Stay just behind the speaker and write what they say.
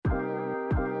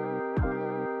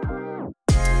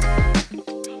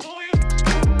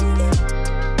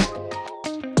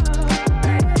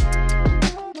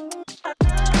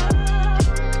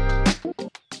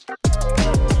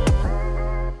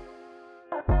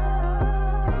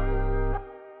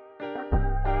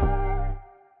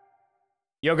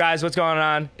Yo guys, what's going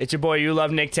on? It's your boy You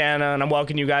Love Nick Tana, and I'm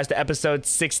welcoming you guys to episode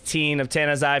 16 of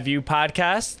Tana's Eye View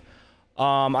podcast.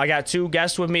 I got two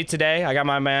guests with me today. I got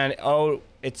my man.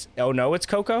 It's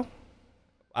Coco.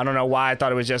 I don't know why I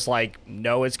thought it was just like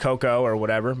no, it's Coco or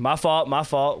whatever. My fault.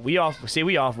 We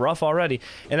off rough already.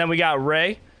 And then we got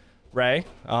Ray.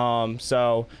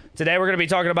 So today we're gonna be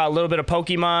talking about a little bit of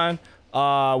Pokemon.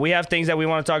 We have things that we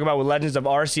want to talk about with Legends of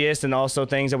Arceus, and also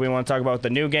things that we want to talk about with the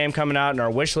new game coming out and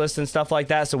our wish list and stuff like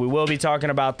that. So we will be talking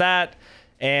about that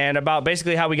and about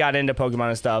basically how we got into Pokemon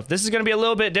and stuff. This is going to be a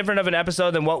little bit different of an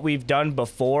episode than what we've done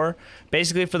before.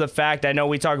 Basically for the fact I know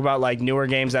we talk about like newer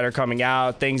games that are coming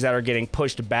out, things that are getting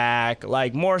pushed back,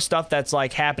 like more stuff that's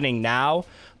like happening now.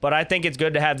 But I think it's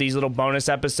good to have these little bonus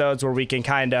episodes where we can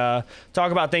kind of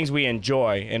talk about things we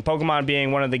enjoy. And Pokemon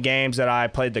being one of the games that I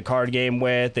played the card game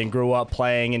with and grew up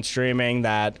playing and streaming,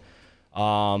 that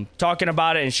talking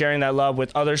about it and sharing that love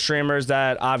with other streamers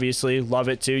that obviously love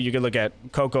it too. You can look at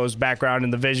Coco's background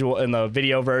in the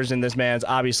video version. This man's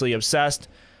obviously obsessed.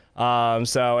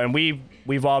 And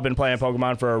we've all been playing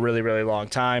Pokemon for a really, really long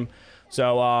time.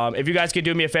 So if you guys could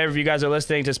do me a favor, if you guys are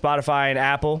listening to Spotify and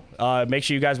Apple, make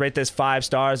sure you guys rate this 5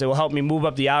 stars. It will help me move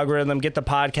up the algorithm, get the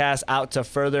podcast out to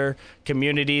further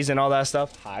communities and all that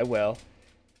stuff. Hi, Will.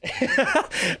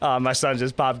 My son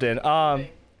just popped in.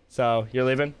 So you're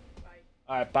leaving? Bye.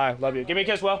 All right, bye. Love you. Give me a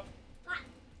kiss, Will. Bye.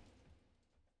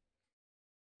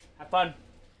 Have fun.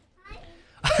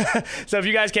 So if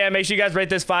you guys can, make sure you guys rate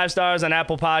this 5 stars on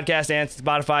Apple Podcasts and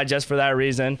Spotify just for that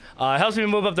reason. It helps me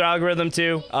move up the algorithm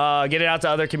too, get it out to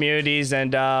other communities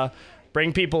and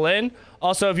bring people in.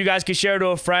 Also, if you guys could share to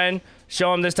a friend,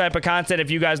 show them this type of content.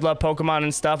 If you guys love Pokemon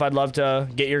and stuff, I'd love to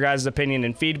get your guys' opinion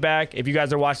and feedback. If you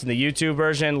guys are watching the YouTube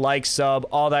version, like, sub,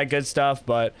 all that good stuff.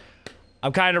 But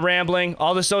I'm kind of rambling.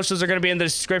 All the socials are going to be in the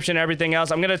description, everything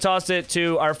else. I'm going to toss it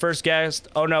to our first guest.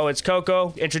 Oh, no, it's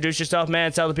Coco. Introduce yourself,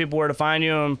 man. Tell the people where to find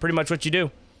you and pretty much what you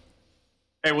do.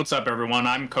 Hey, what's up, everyone?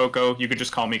 I'm Coco. You could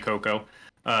just call me Coco,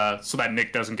 so that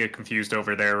Nick doesn't get confused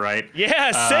over there, right?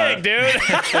 Yeah, sick, dude.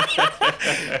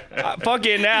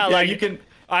 Fucking now. Yeah, like, you can.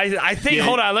 I think, yeah.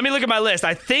 Hold on. Let me look at my list.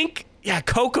 I think, yeah,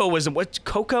 Coco was, what,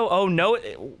 Coco? Oh, no.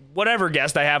 Whatever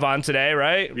guest I have on today,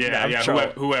 right? Yeah, sure.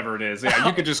 Whoever it is. Yeah,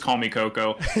 you could just call me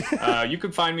Coco. You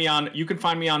can find me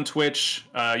on Twitch,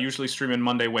 usually streaming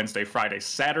Monday, Wednesday, Friday,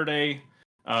 Saturday.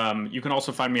 You can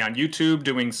also find me on YouTube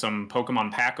doing some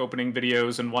Pokemon pack opening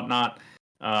videos and whatnot.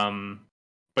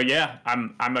 But yeah,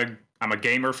 I'm a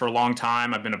gamer for a long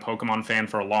time. I've been a Pokemon fan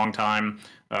for a long time.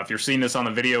 If you're seeing this on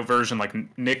the video version, like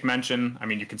Nick mentioned, I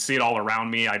mean, you can see it all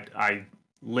around me. I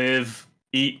live,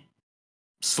 eat,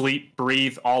 sleep,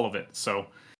 breathe, all of it. So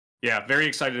yeah, very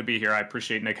excited to be here. I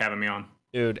appreciate Nick having me on.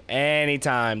 Dude,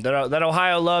 anytime. That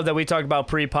Ohio love that we talked about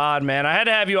pre-pod, man. I had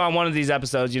to have you on one of these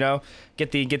episodes, you know,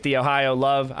 get the Ohio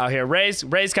love out here. Ray's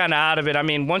kind of out of it. I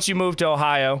mean, once you move to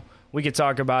Ohio, we could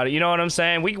talk about it. You know what I'm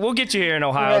saying? We'll get you here in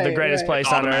Ohio, right, the greatest place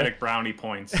on earth. Automatic brownie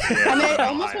points. Yeah, I mean, I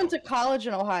almost went to college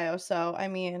in Ohio, so I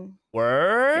mean.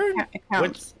 Word? It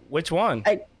counts. Which one?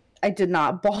 I did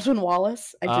not. Baldwin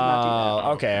Wallace. I did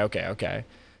not do that. Okay.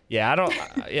 Yeah, I don't.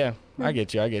 Yeah, I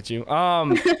get you.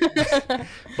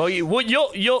 But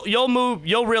you'll move.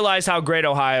 You'll realize how great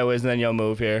Ohio is, and then you'll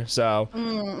move here. So,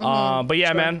 but yeah,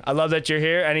 sure. Man, I love that you're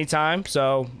here anytime.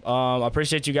 So, I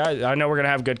appreciate you guys. I know we're gonna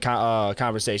have good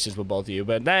conversations with both of you.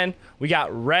 But then we got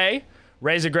Ray.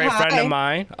 Ray's a great friend of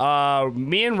mine.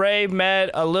 Me and Ray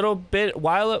met a little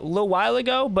while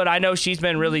ago, but I know she's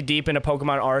been really deep into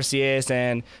Pokemon Arceus,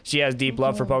 and she has deep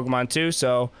love for Pokemon too.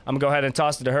 So I'm gonna go ahead and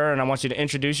toss it to her, and I want you to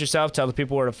introduce yourself, tell the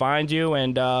people where to find you,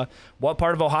 and what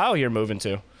part of Ohio you're moving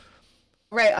to.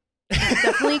 Right.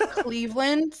 Definitely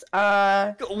Cleveland.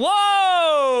 Whoa,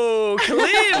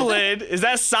 Cleveland. Is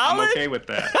that solid? I'm okay with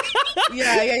that.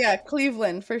 Yeah.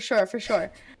 Cleveland for sure.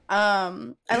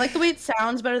 I like the way it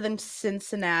sounds better than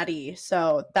Cincinnati.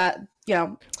 So that, you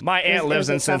know. My aunt lives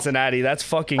in Cincinnati. That's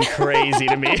fucking crazy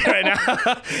to me right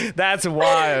now. That's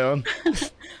wild.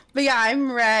 But yeah,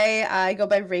 I'm Ray. I go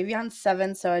by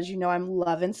Ravion7. So as you know, I'm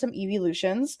loving some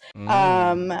evolutions.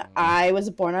 I was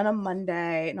born on a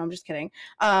Monday. No, I'm just kidding.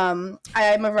 I'm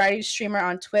a variety streamer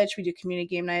on Twitch. We do community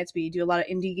game nights. We do a lot of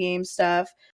indie game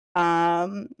stuff.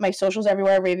 My socials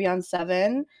everywhere,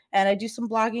 Ravion7, and I do some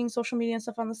blogging, social media and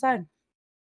stuff on the side.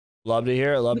 Love to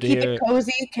hear it. Keep it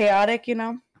cozy, chaotic, you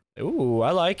know. Ooh,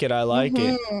 I like it. And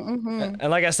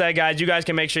like I said, guys, you guys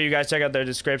can make sure you guys check out their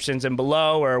descriptions and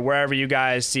below or wherever you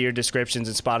guys see your descriptions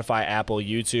in Spotify, Apple,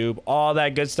 YouTube, all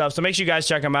that good stuff. So make sure you guys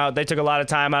check them out. They took a lot of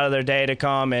time out of their day to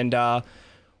come and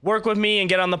work with me and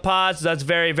get on the pod. So that's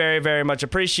very, very, very much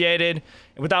appreciated.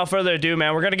 And without further ado,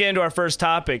 man, we're going to get into our first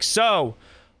topic. So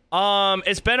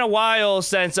It's been a while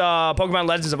since Pokemon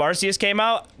Legends of Arceus came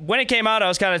out. When it came out, I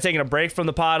was kind of taking a break from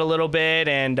the pod a little bit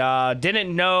and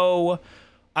didn't know.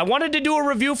 I wanted to do a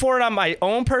review for it on my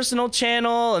own personal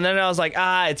channel, and then I was like,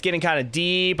 it's getting kind of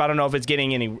deep. I don't know if it's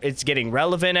getting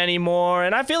relevant anymore.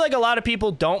 And I feel like a lot of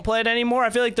people don't play it anymore. I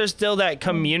feel like there's still that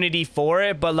community for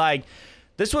it, but like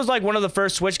this was like one of the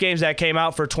first Switch games that came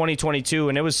out for 2022,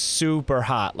 and it was super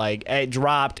hot. Like it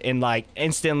dropped and like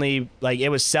instantly, like it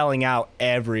was selling out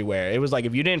everywhere. It was like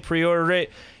if you didn't pre-order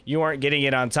it, you weren't getting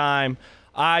it on time.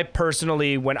 I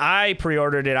personally, when I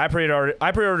pre-ordered it, I pre-ordered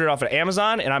it off of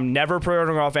Amazon, and I'm never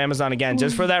pre-ordering off Amazon again,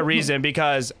 just for that reason,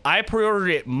 because I pre-ordered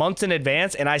it months in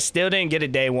advance, and I still didn't get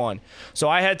it day one. So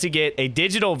I had to get a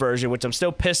digital version, which I'm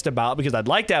still pissed about because I'd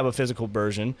like to have a physical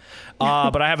version,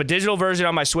 but I have a digital version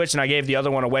on my Switch, and I gave the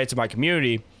other one away to my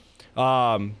community.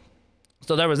 So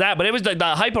there was that, but it was the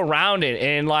hype around it,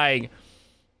 and like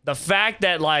the fact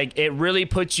that like it really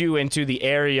puts you into the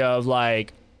area of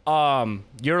like,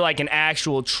 you're like an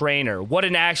actual trainer, what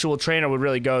an actual trainer would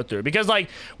really go through, because like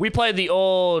we played the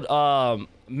old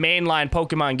mainline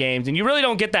Pokemon games and you really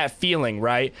don't get that feeling,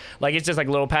 right? Like it's just like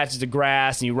little patches of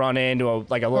grass and you run into a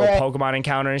little Pokemon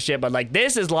encounter and shit, but like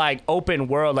this is like open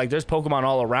world, like there's Pokemon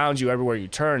all around you everywhere you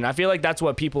turn. I feel like that's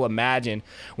what people imagine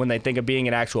when they think of being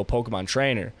an actual Pokemon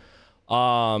trainer.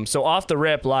 So off the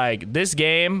rip, like this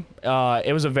game,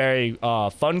 it was a very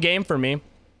fun game for me.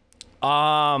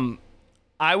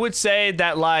 I would say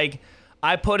that like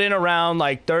I put in around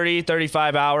like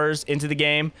 35 hours into the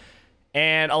game,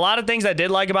 and a lot of things I did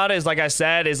like about it is, like I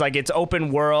said, is like it's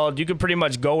open world. You can pretty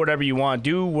much go wherever you want,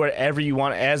 do whatever you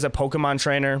want as a Pokemon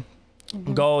trainer.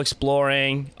 Go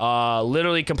exploring,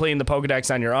 literally completing the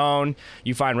Pokedex on your own.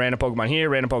 You find random Pokemon here,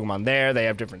 random Pokemon there. They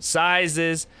have different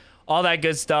sizes, all that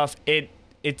good stuff.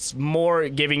 It's more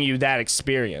giving you that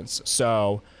experience.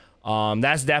 So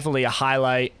that's definitely a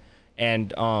highlight,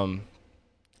 and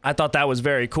I thought that was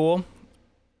very cool.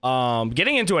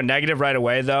 Getting into a negative right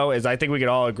away, though, is I think we could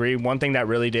all agree one thing that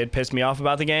really did piss me off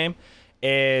about the game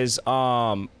is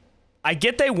I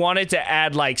get they wanted to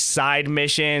add like side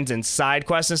missions and side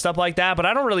quests and stuff like that, but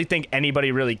I don't really think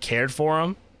anybody really cared for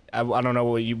them. I don't know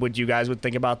what you guys would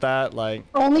think about that. Like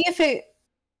only if it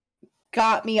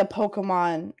got me a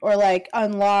Pokemon or like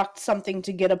unlocked something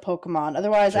to get a Pokemon.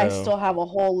 Otherwise, I still have a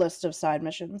whole list of side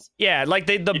missions. Yeah, like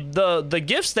the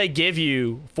gifts they give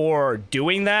you for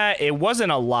doing that, it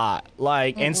wasn't a lot.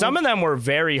 Like, and some of them were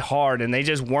very hard and they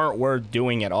just weren't worth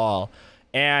doing at all.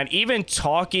 And even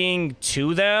talking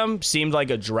to them seemed like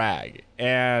a drag.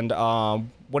 And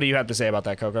what do you have to say about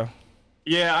that, Coco?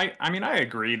 Yeah, I mean, I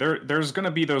agree. There's going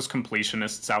to be those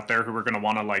completionists out there who are going to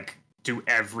want to like do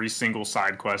every single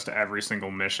side quest, every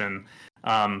single mission.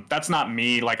 That's not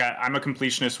me. Like I'm a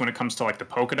completionist when it comes to like the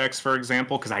Pokedex, for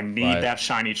example, because I need that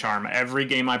shiny charm. Every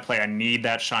game I play, I need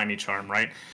that shiny charm, right?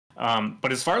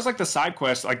 But as far as like the side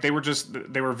quests, like they were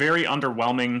very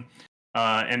underwhelming.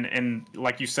 And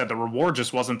like you said, the reward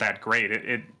just wasn't that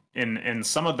great. In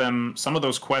some of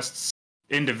those quests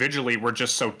individually were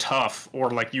just so tough or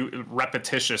like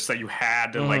repetitious that you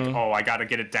had to like, I got to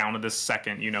get it down to this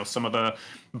second, some of the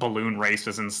balloon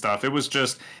races and stuff. It was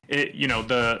just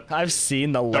I've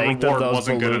seen the length of those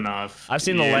wasn't good enough. I've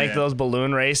seen the length of those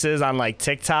balloon races on like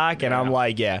TikTok and I'm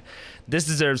like, this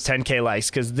deserves 10K likes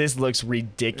because this looks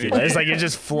ridiculous. It's like you're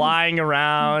just flying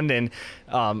around and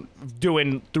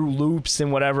doing through loops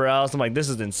and whatever else. I'm like, this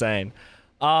is insane.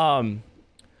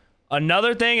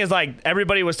 Another thing is like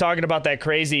everybody was talking about that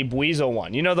crazy Buizel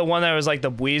one. You know, the one that was like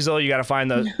the Buizel, you got to find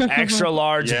the extra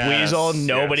large Buizel.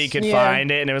 Nobody could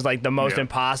find it. And it was like the most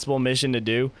impossible mission to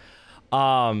do.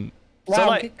 Wow, so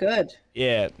like, get good.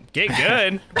 Yeah, get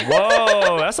good.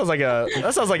 Whoa, that sounds like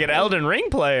an Elden Ring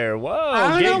player.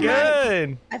 Whoa, get good.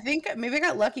 Man. I think maybe I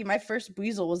got lucky. My first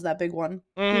Buizel was that big one.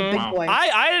 Big boy.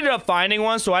 I ended up finding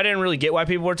one, so I didn't really get why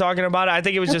people were talking about it. I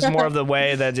think it was just more of the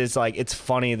way that it's like it's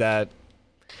funny that.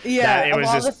 Yeah, it was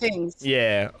all just, the things.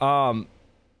 Yeah.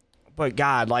 But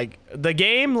God, like the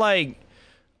game, like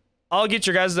I'll get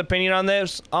your guys' opinion on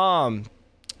this.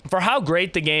 For how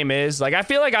great the game is, like I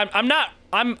feel like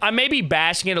I may be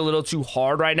bashing it a little too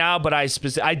hard right now, but I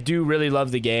do really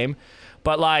love the game.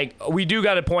 But like we do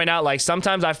got to point out, like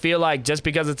sometimes I feel like just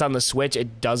because it's on the Switch,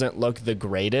 it doesn't look the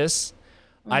greatest.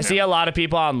 I see a lot of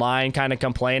people online kind of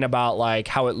complain about like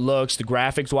how it looks, the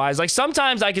graphics wise. Like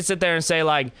sometimes I can sit there and say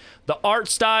like the art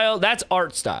style, that's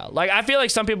art style. Like I feel like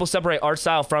some people separate art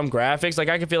style from graphics. Like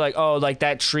I can feel like, oh, like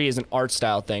that tree is an art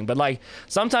style thing. But like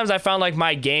sometimes I found like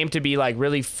my game to be like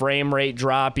really frame rate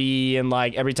droppy and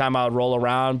like every time I would roll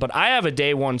around. But I have a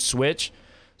day one Switch.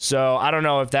 So I don't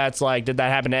know if that's like, did that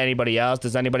happen to anybody else?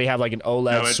 Does anybody have like an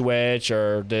OLED Switch,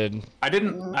 or did I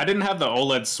didn't have the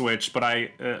OLED Switch, but I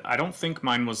don't think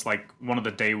mine was like one of the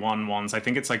day one ones. I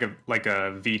think it's like a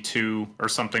V2 or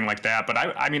something like that. But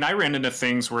I mean I ran into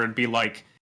things where it'd be like,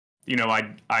 you know,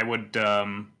 I would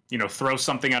you know, throw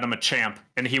something at him, a champ,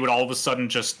 and he would all of a sudden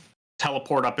just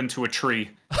teleport up into a tree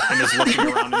and is looking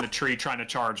around in the tree trying to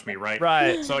charge me, right?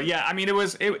 Right. So yeah, I mean it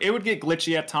would get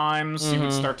glitchy at times. You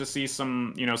would start to see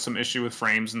some, you know, some issue with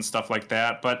frames and stuff like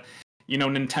that. But you know,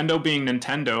 Nintendo being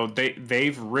Nintendo,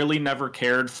 they've really never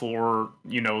cared for,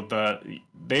 you know,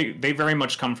 they very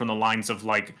much come from the lines of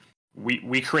like,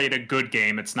 we create a good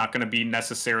game. It's not going to be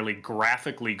necessarily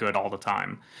graphically good all the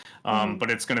time,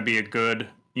 but it's going to be a good,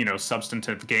 you know,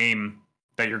 substantive game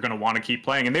that you're going to want to keep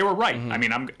playing. And they were right. I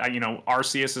mean, you know,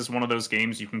 Arceus is one of those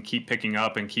games you can keep picking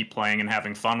up and keep playing and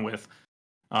having fun with.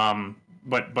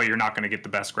 But you're not going to get the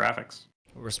best graphics.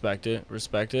 Respect it.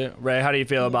 Ray, how do you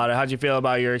feel about it? How'd you feel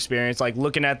about your experience? Like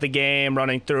looking at the game,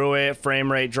 running through it,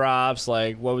 frame rate drops,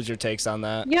 like what was your takes on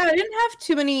that? Yeah, I didn't have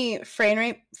too many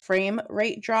frame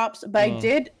rate drops, but I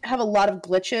did have a lot of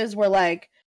glitches where like,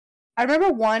 I remember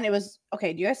one, it was,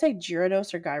 okay, do you guys say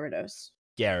Gyarados or Gyarados?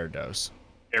 Gyarados,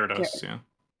 yeah.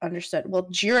 Understood. Well,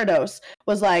 Gyarados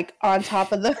was like on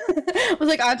top of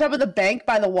the bank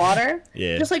by the water,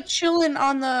 just like chilling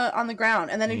on the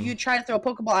ground. And then if you try to throw a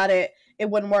Pokeball at it, it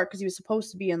wouldn't work because he was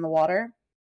supposed to be in the water.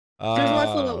 There's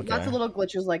lots of little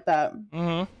glitches like that.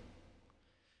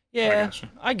 Yeah,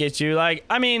 I get you. Like,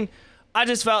 I mean, I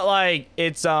just felt like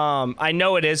it's I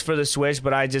know it is for the Switch,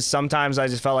 but sometimes I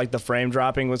just felt like the frame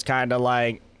dropping was kind of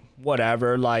like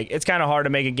whatever. Like, it's kind of hard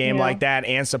to make a game like that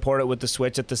and support it with the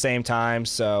Switch at the same time.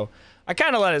 So I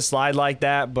kind of let it slide like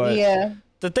that. But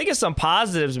to think of some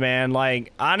positives, man,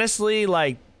 like honestly,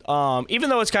 like even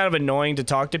though it's kind of annoying to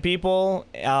talk to people,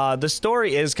 the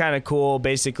story is kind of cool.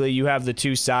 Basically, you have the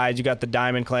two sides. You got the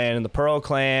Diamond Clan and the Pearl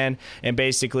Clan, and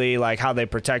basically like how they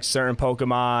protect certain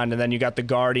Pokemon, and then you got the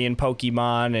Guardian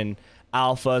Pokemon and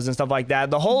alphas and stuff like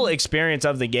that. The whole experience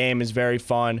of the game is very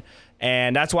fun,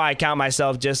 and that's why I count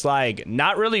myself just like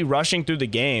not really rushing through the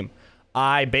game.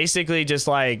 I basically just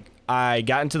like I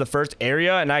got into the first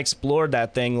area and I explored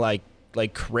that thing like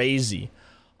crazy.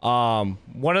 One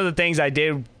of the things I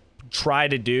did try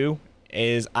to do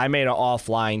is I made an all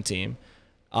flying team.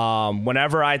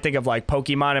 Whenever I think of like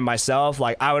Pokemon and myself,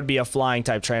 like I would be a flying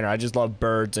type trainer. I just love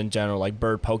birds in general, like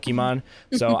bird Pokemon.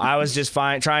 So I was just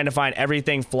trying to find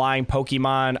everything flying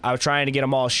Pokemon. I was trying to get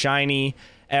them all shiny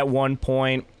at one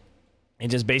point and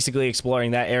just basically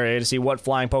exploring that area to see what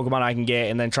flying Pokemon I can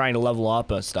get and then trying to level up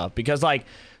and stuff. Because like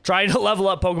trying to level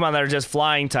up Pokemon that are just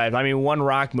flying type, I mean, one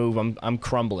rock move, I'm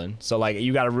crumbling. So like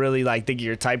you got to really like think of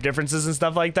your type differences and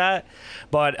stuff like that.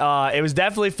 But it was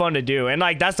definitely fun to do. And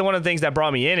like that's one of the things that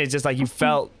brought me in. It's just like you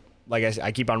felt, like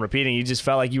I keep on repeating, you just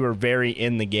felt like you were very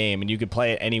in the game and you could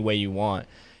play it any way you want.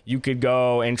 You could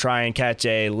go and try and catch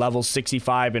a level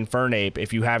 65 Infernape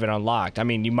if you have it unlocked. I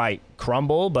mean, you might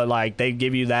crumble, but like they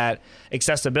give you that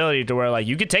accessibility to where like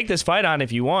you could take this fight on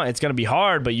if you want. It's going to be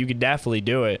hard, but you could definitely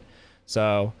do it.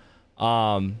 So,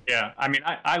 yeah, I mean,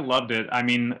 I loved it. I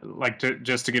mean, like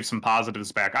just to give some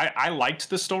positives back, I liked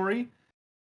the story,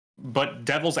 but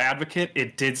Devil's Advocate,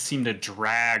 it did seem to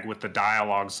drag with the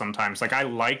dialogue sometimes. Like I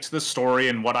liked the story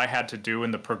and what I had to do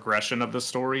in the progression of the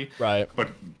story. Right.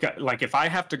 But like if I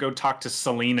have to go talk to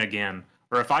Celine again,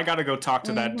 or if I got to go talk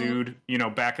to that dude, you know,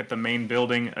 back at the main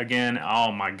building again,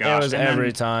 oh my gosh. It was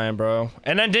every time, bro.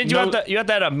 And then did you have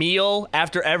that a meal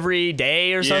after every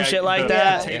day or some shit like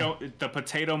that? The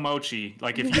potato mochi.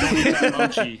 Like if you don't eat that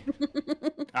mochi,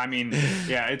 I mean,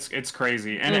 yeah, it's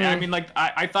crazy. And I mean, like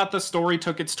I thought the story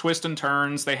took its twists and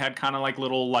turns. They had kind of like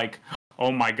little like,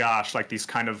 oh my gosh, like these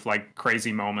kind of like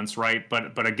crazy moments, right?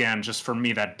 But again, just for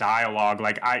me, that dialogue,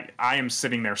 like I am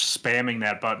sitting there spamming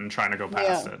that button trying to go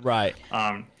past it. Right.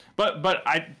 But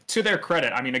to their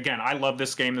credit, I mean, again, I love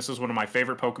this game. This is one of my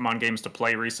favorite Pokemon games to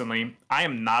play recently. I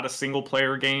am not a single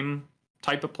player game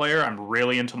type of player. I'm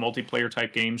really into multiplayer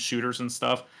type games, shooters and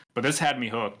stuff. But this had me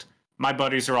hooked. My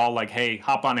buddies are all like, "Hey,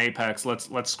 hop on Apex.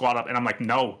 Let's squad up." And I'm like,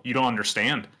 "No, you don't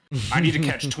understand. I need to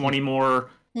catch 20 more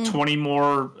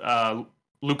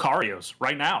Lucarios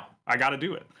right now. I got to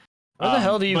do it." Where the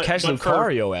hell do you catch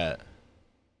Lucario at?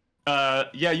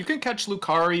 Yeah, you can catch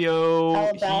Lucario.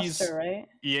 Alabaster, right?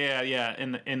 Yeah,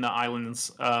 in the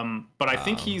islands. But I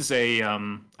think he's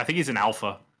an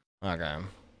alpha. Okay.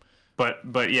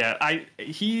 But yeah,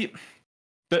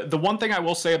 the one thing I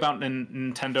will say about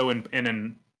Nintendo and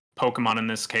in Pokemon in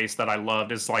this case that I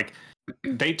loved is like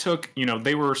they took, you know,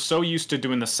 they were so used to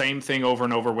doing the same thing over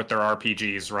and over with their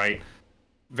RPGs, right?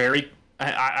 Very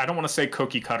I don't want to say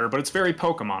cookie cutter, but it's very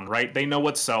Pokemon, right? They know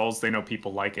what sells. They know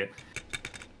people like it.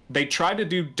 They tried to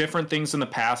do different things in the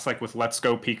past, like with Let's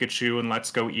Go Pikachu and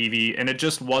Let's Go Eevee, and it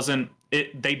just wasn't.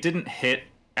 They didn't hit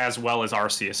as well as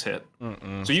Arceus hit.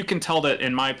 So you can tell that,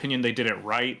 in my opinion, they did it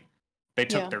right. They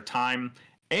took their time.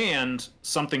 And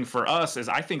something for us is,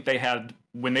 I think they had,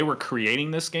 when they were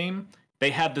creating this game, they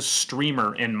had the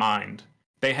streamer in mind.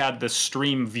 They had the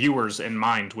stream viewers in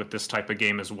mind with this type of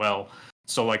game as well.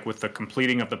 So like with the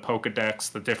completing of the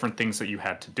Pokedex, the different things that you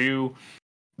had to do,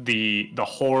 the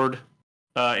horde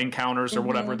encounters or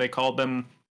whatever they called them,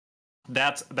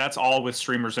 that's all with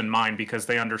streamers in mind, because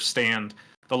they understand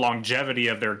the longevity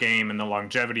of their game, and the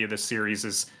longevity of the series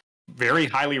is very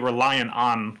highly reliant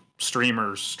on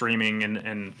streamers streaming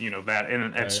and you know that,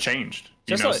 and it's changed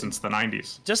since the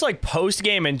 90s. Just like post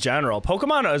game in general,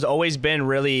 Pokemon has always been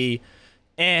really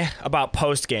about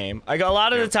post game. Like a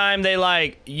lot of the time they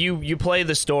like you play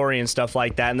the story and stuff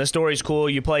like that, and the story's cool.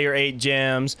 You play your 8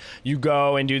 gyms, you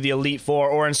go and do the Elite Four,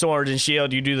 or in Sword and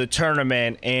Shield you do the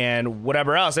tournament and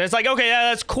whatever else, and it's like, okay, yeah,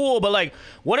 that's cool, but like,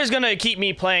 what is gonna keep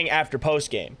me playing after post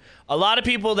game? A lot of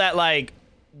people that like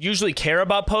usually care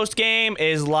about post game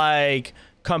is like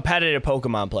competitive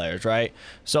Pokemon players, right?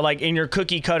 So like in your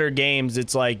cookie cutter games,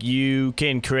 it's like you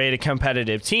can create a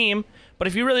competitive team, but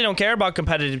if you really don't care about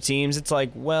competitive teams, it's like,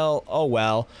 well, oh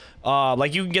well.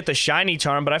 Like you can get the shiny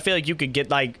charm, but I feel like you could get,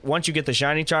 like, once you get the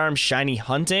shiny charm, shiny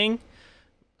hunting.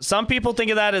 Some people think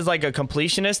of that as like a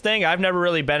completionist thing. I've never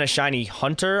really been a shiny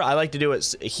hunter. I like to do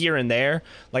it here and there.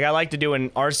 Like I like to do an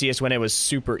Arceus when it was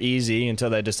super easy until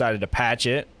they decided to patch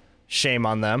it. Shame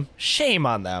on them. Shame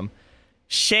on them.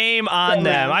 Shame on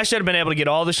them. I should have been able to get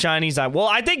all the shinies. Well,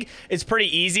 I think it's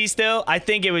pretty easy still. I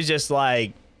think it was just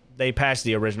like they passed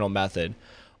the original method.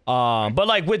 But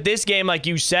like with this game, like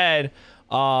you said,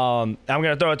 I'm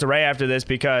gonna throw it to Ray after this,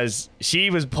 because she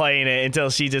was playing it until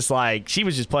she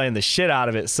was just playing the shit out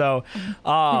of it. So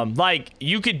like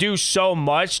you could do so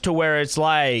much to where it's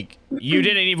like you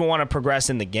didn't even want to progress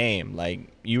in the game. Like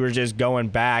you were just going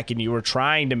back and you were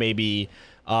trying to maybe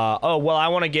I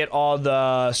want to get all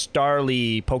the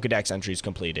Starly Pokedex entries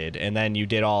completed, and then you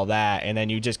did all that, and then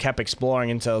you just kept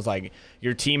exploring until it's like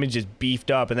your team is just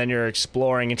beefed up, and then you're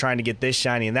exploring and trying to get this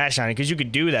shiny and that shiny, because you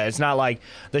could do that. It's not like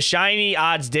the shiny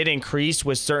odds did increase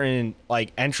with certain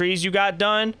like entries you got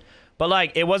done, but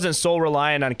like it wasn't so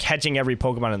reliant on catching every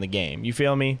Pokemon in the game. You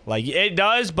feel me? Like it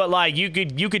does, but like you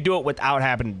could do it without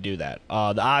having to do that.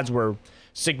 The odds were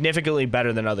significantly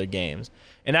better than other games.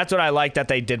 And that's what I like that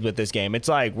they did with this game. It's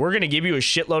like, we're going to give you a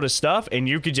shitload of stuff, and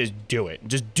you could just do it.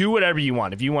 Just do whatever you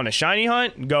want. If you want a shiny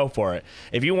hunt, go for it.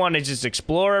 If you want to just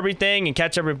explore everything and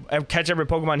catch every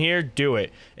Pokemon here, do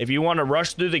it. If you want to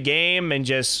rush through the game and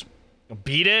just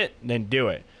beat it, then do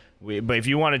it. But if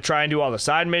you want to try and do all the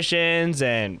side missions,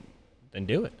 then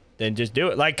do it. Then just do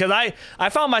it. Like, because I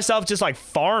found myself just like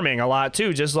farming a lot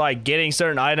too, just like getting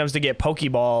certain items to get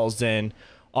Pokeballs and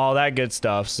all that good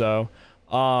stuff. So,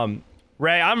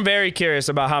 Ray, I'm very curious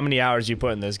about how many hours you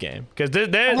put in this game, because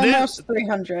almost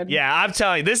 300. Yeah, I'm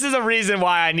telling you, this is a reason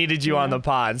why I needed you on the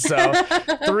pod. So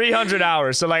 300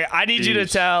 hours. So like, I need you to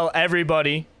tell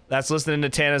everybody that's listening to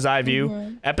Tana's Eye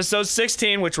View, episode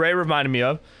 16, which Ray reminded me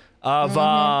of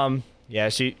yeah,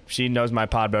 she knows my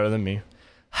pod better than me.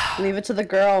 Leave it to the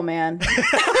girl, man.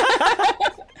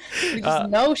 You just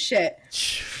know shit.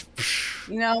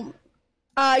 You know.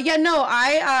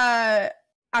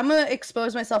 I'm going to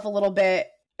expose myself a little bit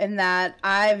in that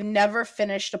I've never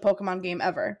finished a Pokemon game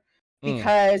ever,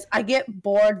 because I get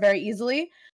bored very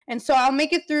easily. And so I'll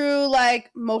make it through like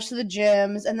most of the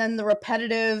gyms, and then the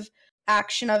repetitive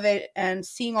action of it and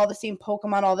seeing all the same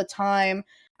Pokemon all the time,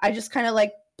 I just kind of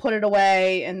like put it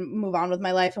away and move on with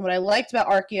my life. And what I liked about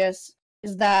Arceus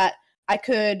is that I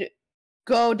could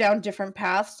go down different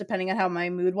paths depending on how my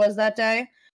mood was that day.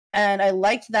 And I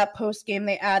liked that post game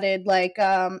they added, like,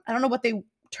 I don't know what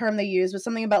term they use, but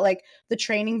something about like the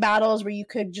training battles where you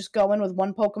could just go in with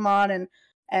one Pokemon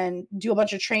and do a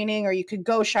bunch of training, or you could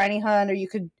go shiny hunt, or you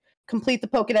could complete the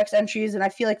Pokedex entries. And I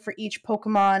feel like for each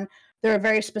Pokemon, there are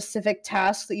very specific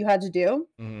tasks that you had to do.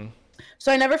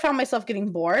 So I never found myself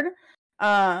getting bored.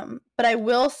 But I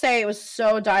will say it was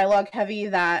so dialogue heavy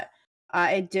that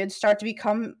it did start to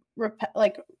become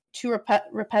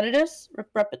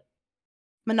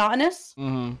monotonous.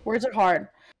 Words are hard.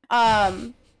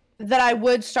 That I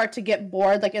would start to get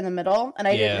bored like in the middle, and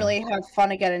I didn't really have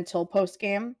fun again until post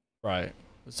game. Right.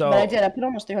 So But I did. I put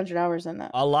almost 300 hours in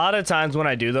that. a lot of times when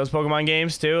I do those Pokemon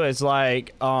games too, it's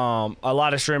like a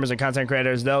lot of streamers and content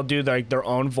creators, they'll do their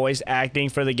own voice acting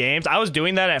for the games. I was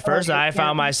doing that at first, and I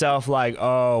found myself like,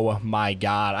 oh my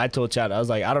god. I told Chad, I was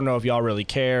like, I don't know if y'all really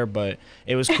care, but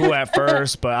it was cool at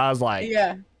first. But I was like,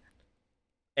 Yeah.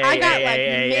 I got like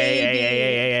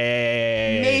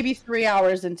maybe 3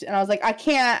 hours into, and I was like, I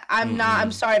can't.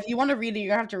 I'm sorry. If you want to read it, you're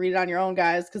gonna have to read it on your own,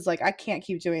 guys, because like I can't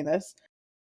keep doing this.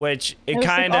 Which it And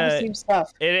kind like, all the of same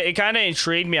stuff. it kind of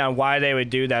intrigued me on why they would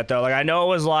do that though. Like I know it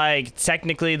was like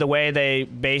technically the way they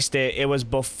based it, it was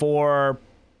before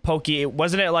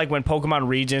wasn't it like when Pokemon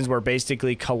regions were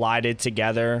basically collided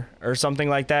together or something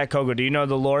like that? Kogo, do you know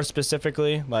the lore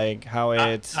specifically, like how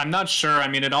it's? I'm not sure. I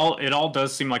mean, it all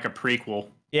does seem like a prequel.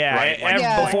 Yeah,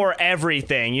 Right? before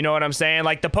everything, you know what I'm saying?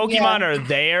 Like the Pokemon are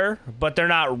there, but they're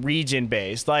not region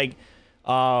based. Like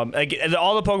all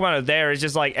the Pokemon are there. It's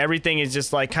just like everything is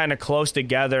just like kind of close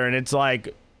together, and it's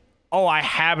like, oh, I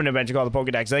have an adventure called the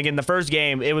Pokedex. Like in the first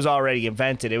game, it was already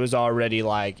invented. It was already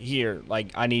like, here,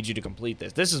 like I need you to complete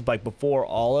this. This is like before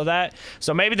all of that.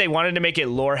 So maybe they wanted to make it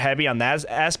lore heavy on that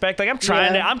aspect. Like I'm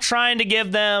trying to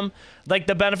give them like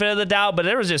the benefit of the doubt, but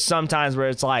there was just some times where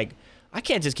it's like, I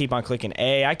can't just keep on clicking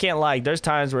A. I can't like, there's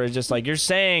times where it's just like, you're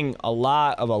saying a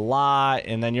lot of a lot,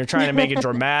 and then you're trying to make it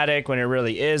dramatic when it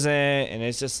really isn't. And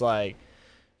it's just like,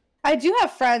 I do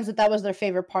have friends that was their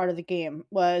favorite part of the game,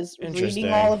 was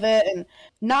reading all of it, and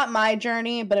not my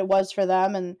journey, but it was for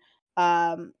them. And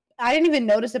I didn't even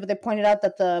notice it, but they pointed out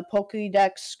that the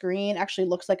Pokédex screen actually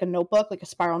looks like a notebook, like a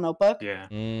spiral notebook. Yeah.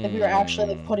 Like we were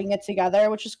actually like putting it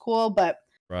together, which is cool. But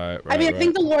right. I mean, I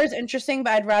think the lore is interesting,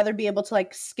 but I'd rather be able to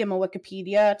like skim a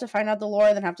Wikipedia to find out the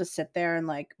lore than have to sit there and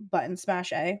like button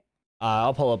smash A.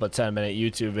 I'll pull up a 10-minute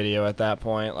YouTube video at that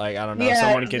point. Like, I don't know. Yeah,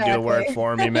 Someone can do the work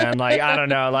for me, man. Like, I don't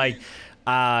know. Like,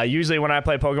 usually when I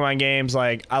play Pokemon games,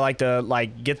 like, I like to,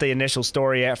 like, get the initial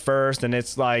story at first. And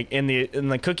it's, like, in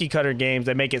the cookie cutter games,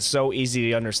 they make it so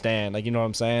easy to understand. Like, you know what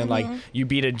I'm saying? Like, you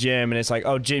beat a gym, and it's like,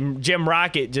 oh, Jim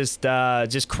Rocket just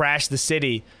crashed the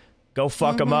city. Go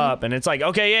fuck him up. And it's like,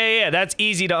 okay, yeah. That's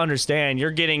easy to understand.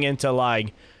 You're getting into,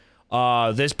 like,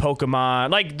 this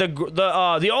Pokemon, like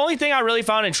the only thing I really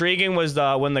found intriguing was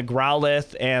when the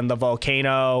Growlithe and the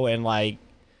volcano and like,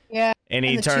 yeah, and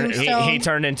he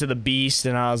turned into the beast,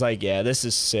 and I was like, yeah, this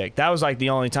is sick. That was like the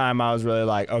only time I was really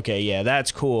like, okay, yeah,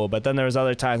 that's cool. But then there was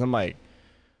other times I'm like,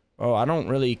 oh, I don't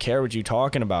really care what you're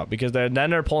talking about, because then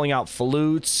they're pulling out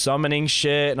flutes, summoning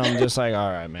shit, and I'm just like,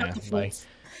 all right, man, like.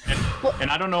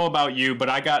 And I don't know about you, but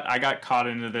I got caught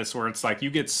into this where it's like you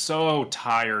get so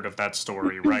tired of that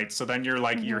story, right? So then you're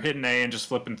like, you're hitting A and just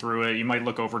flipping through it. You might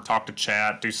look over, talk to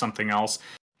chat, do something else.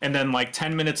 And then like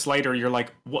 10 minutes later, you're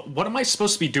like, what am I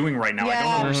supposed to be doing right now? I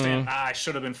don't understand. I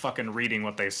should have been fucking reading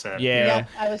what they said. Yeah.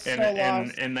 I was so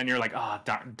lost. And then you're like,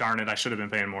 darn it, I should have been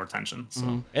paying more attention.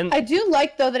 So. And I do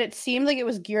like, though, that it seemed like it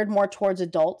was geared more towards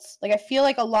adults. Like, I feel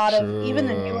like a lot of, even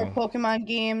the newer Pokemon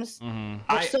games,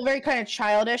 were still very kind of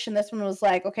childish, and this one was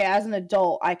like, okay, as an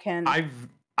adult, I can...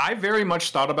 I very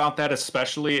much thought about that,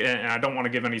 especially, and I don't want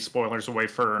to give any spoilers away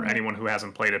for anyone who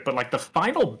hasn't played it, but like the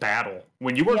final battle,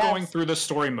 when you were going through the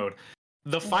story mode,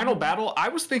 the final battle, I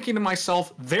was thinking to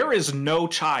myself, there is no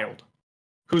child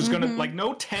who's going to, like,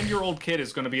 no 10-year-old kid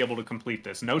is going to be able to complete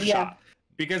this. No shot.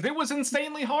 Because it was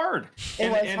insanely hard.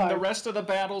 And the rest of the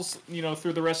battles, you know,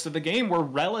 through the rest of the game were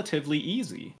relatively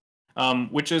easy.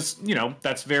 Which is, you know,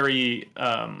 that's very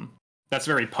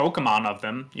Pokemon of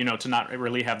them, you know, to not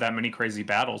really have that many crazy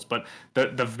battles. But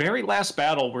the very last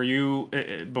battle where you,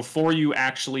 before you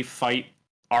actually fight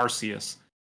Arceus,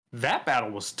 that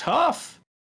battle was tough.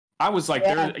 I was like,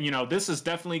 there, you know, this is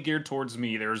definitely geared towards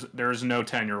me. There's no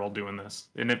 10-year-old doing this.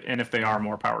 And if they are,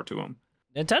 more power to them.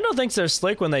 Nintendo thinks they're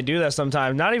slick when they do that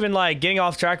sometimes. Not even like getting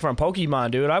off track from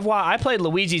Pokemon, dude. I played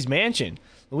Luigi's Mansion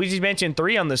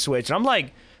 3 on the Switch, and I'm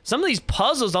like, some of these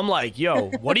puzzles, I'm like, yo,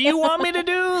 what do you want me to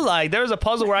do? Like, there was a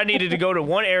puzzle where I needed to go to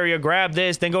one area, grab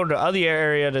this, then go to the other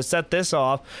area to set this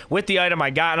off with the item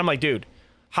I got. And I'm like, dude,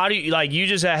 how do you, like, you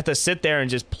just have to sit there and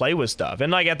just play with stuff.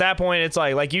 And like, at that point, it's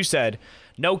like you said,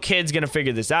 no kid's going to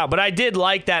figure this out. But I did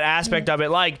like that aspect of it.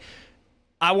 Like,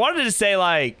 I wanted to say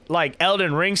like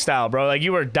Elden Ring style, bro. Like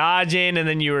you were dodging and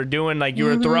then you were doing like you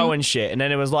were throwing shit, and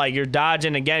then it was like you're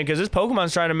dodging again because this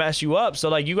Pokemon's trying to mess you up. So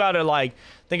like you gotta like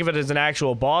think of it as an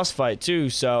actual boss fight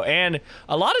too. So, and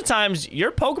a lot of times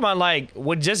your Pokemon like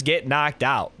would just get knocked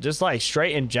out, just like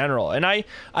straight in general. And I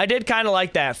did kind of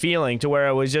like that feeling to where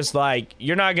it was just like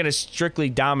you're not gonna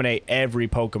strictly dominate every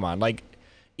Pokemon. Like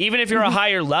even if you're a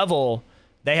higher level,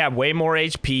 they have way more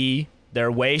HP. They're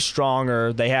way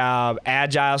stronger. They have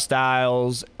agile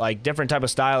styles, like different type of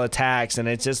style attacks, and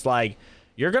it's just like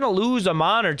you're gonna lose a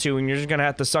mon or two, and you're just gonna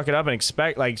have to suck it up and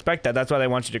expect that. That's why they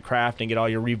want you to craft and get all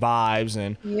your revives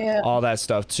and all that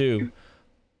stuff too.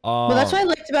 Well, that's what I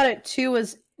liked about it too,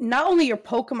 was not only your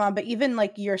Pokemon, but even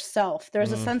like yourself.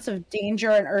 There's a sense of danger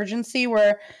and urgency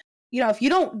where, you know, if you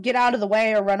don't get out of the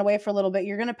way or run away for a little bit,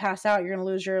 you're gonna pass out. You're gonna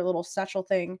lose your little satchel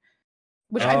thing,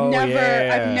 which I've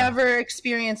never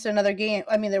experienced in another game.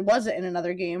 I mean, there wasn't in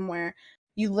another game where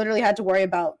you literally had to worry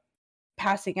about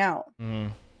passing out.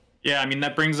 Yeah, I mean,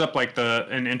 that brings up like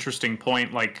an interesting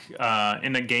point. Like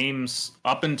in the games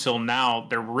up until now,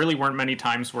 there really weren't many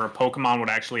times where a Pokemon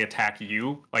would actually attack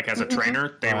you. Like as a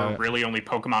trainer, they were really only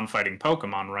Pokemon fighting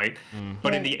Pokemon, right?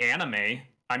 But in the anime,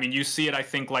 I mean, you see it, I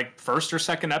think, like first or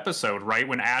second episode, right?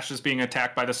 When Ash is being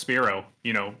attacked by the Spearow,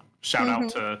 you know, shout out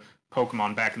to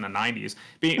Pokemon back in the 90s,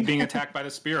 being attacked by the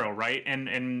Spearow, right? And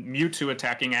Mewtwo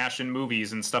attacking Ash in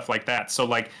movies and stuff like that. So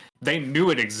like they knew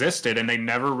it existed and they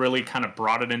never really kind of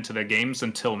brought it into the games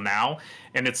until now.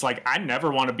 And it's like, I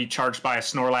never want to be charged by a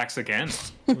Snorlax again.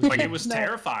 Like it was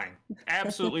terrifying,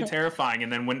 absolutely terrifying.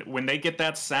 And then when they get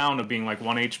that sound of being like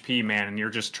 1 HP, man, and you're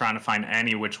just trying to find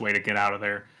any which way to get out of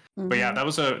there. But yeah, that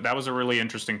was a really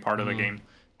interesting part of the game.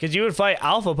 Because you would fight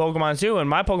alpha Pokemon too, and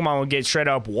my Pokemon would get straight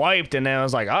up wiped, and then I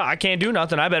was like, oh, I can't do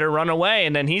nothing. I better run away.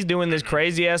 And then he's doing this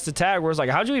crazy-ass attack where it's like,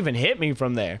 how'd you even hit me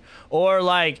from there? Or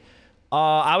like,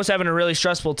 I was having a really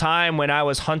stressful time when I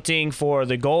was hunting for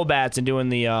the Golbats and doing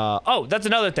the... oh, that's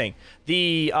another thing.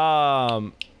 The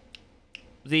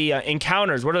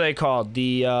encounters, what are they called?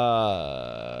 The...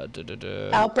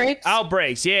 Outbreaks?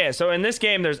 Outbreaks, yeah. So in this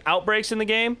game, there's outbreaks in the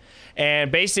game,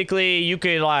 and basically you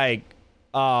could like...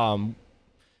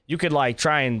 you could like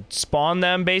try and spawn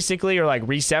them basically or like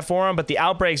reset for them, but the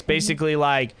outbreaks basically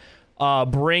like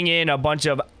bring in a bunch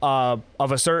of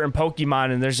a certain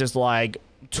Pokemon, and there's just like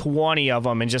 20 of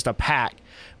them in just a pack.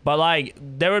 But like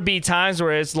there would be times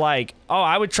where it's like, oh,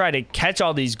 I would try to catch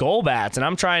all these Golbats and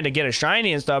I'm trying to get a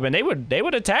shiny and stuff, and they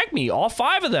would attack me, all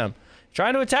 5 of them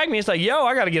trying to attack me. It's like, yo,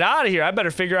 I gotta get out of here. I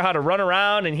better figure out how to run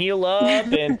around and heal up,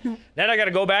 and then I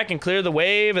gotta go back and clear the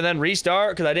wave and then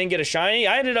restart because I didn't get a shiny.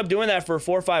 I ended up doing that for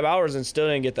 4 or 5 hours and still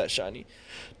didn't get that shiny.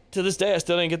 To this day, I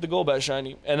still didn't get the Golbat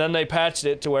shiny. And then they patched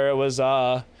it to where it was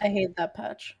I hate that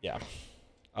patch. Yeah.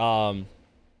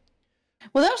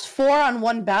 Well, those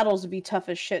 4-on-1 battles would be tough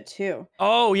as shit too.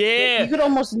 Oh yeah. You could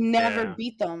almost never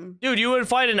beat them. Dude, you would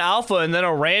fight an alpha and then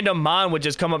a random mon would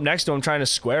just come up next to him trying to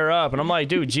square up. And I'm like,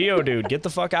 dude, Geodude, get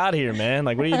the fuck out of here, man.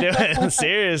 Like, what are you doing?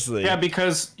 Seriously. Yeah,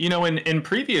 because, you know, in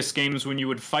previous games when you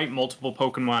would fight multiple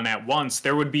Pokemon at once,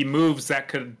 there would be moves that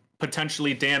could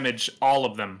potentially damage all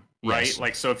of them, right? Yes.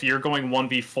 Like, so if you're going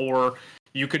 1v4,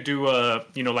 you could do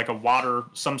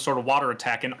some sort of water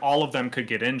attack, and all of them could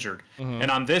get injured. And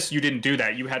on this, you didn't do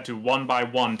that. You had to one by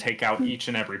one take out each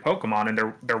and every Pokemon,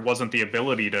 and there wasn't the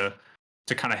ability to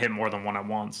kind of hit more than one at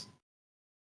once.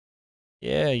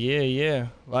 Yeah.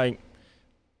 Like,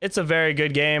 it's a very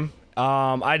good game.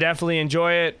 I definitely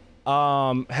enjoy it.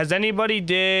 Has anybody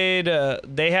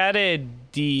they added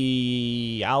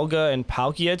Dialga and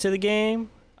Palkia to the game,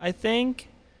 I think.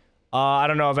 I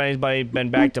don't know if anybody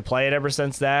been back to play it ever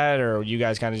since that, or you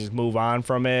guys kind of just move on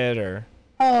from it, or...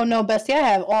 Oh, no, Bestie, I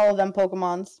have all of them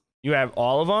Pokemons. You have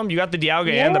all of them? You got the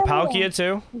Dialga and the Palkia,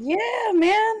 too? Yeah,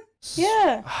 man.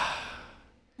 Yeah.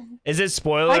 Is it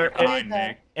spoiler?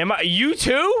 Am I... You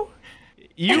too?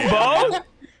 You both?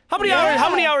 How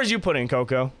many hours you put in,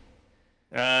 Coco?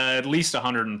 At least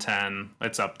 110.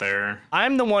 It's up there.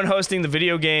 I'm the one hosting the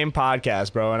video game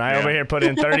podcast, bro, and I over here put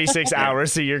in 36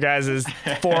 hours, so your guys is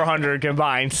 400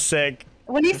 combined. Sick.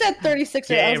 When he said 36,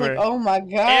 I was like, oh my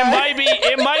god.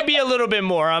 It might be a little bit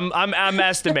more. I'm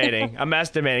estimating.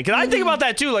 Because I think about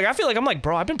that too. Like, I feel like I'm like,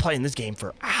 bro, I've been playing this game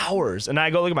for hours, and I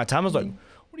go look at my time. I was like,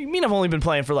 what do you mean I've only been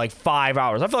playing for like 5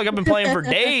 hours? I feel like I've been playing for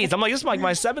days. I'm like, this is like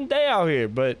my 7th day out here.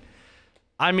 But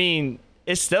I mean,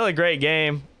 it's still a great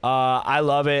game. I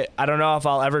love it. I don't know if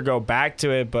I'll ever go back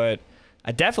to it, but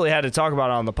I definitely had to talk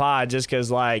about it on the pod just because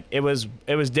like it was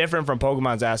different from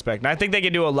Pokemon's aspect, and I think they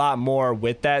could do a lot more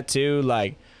with that too.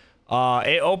 Like,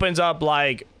 it opens up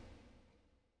like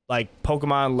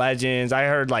Pokemon Legends. I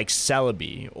heard like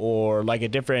Celebi or like a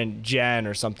different gen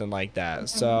or something like that.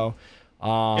 So.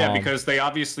 Yeah, because they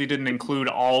obviously didn't include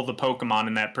all the Pokemon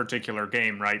in that particular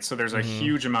game, right? So there's a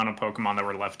huge amount of Pokemon that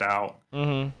were left out.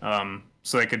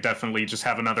 So they could definitely just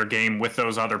have another game with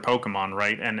those other Pokemon,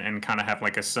 right? And kind of have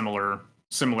like a similar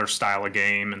style of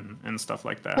game and stuff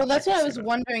like that. Well, that's what I was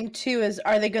wondering too, is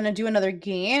are they going to do another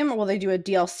game, or will they do a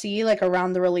DLC like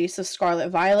around the release of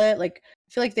Scarlet Violet? Like, I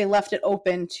feel like they left it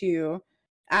open to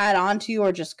add on to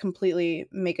or just completely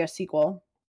make a sequel.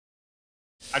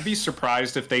 I'd be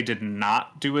surprised if they did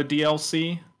not do a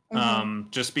DLC.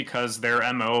 just because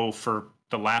their MO for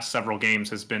the last several games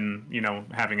has been,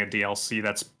 having a DLC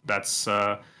that's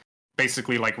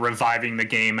basically like reviving the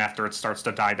game after it starts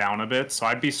to die down a bit. So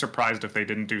I'd be surprised if they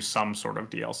didn't do some sort of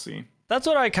DLC. That's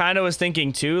what I kind of was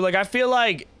thinking too. Like, I feel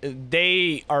like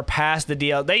they are past the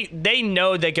deal. They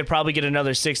know they could probably get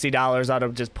another $60 out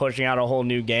of just pushing out a whole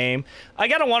new game. I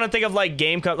gotta want to think of like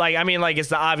it's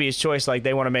the obvious choice. Like,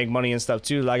 they want to make money and stuff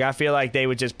too. Like, I feel like they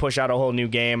would just push out a whole new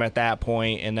game at that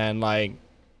point and then like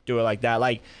do it like that.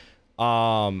 Like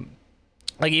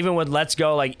even with Let's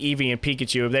Go, like Eevee and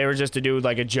Pikachu, if they were just to do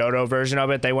like a Johto version of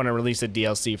it, they wouldn't release a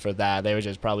DLC for that. They would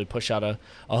just probably push out a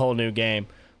whole new game.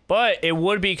 But it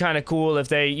would be kind of cool if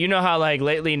they, how like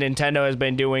lately Nintendo has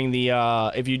been doing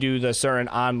the, if you do the certain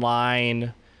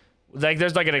online, like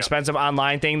there's like an expensive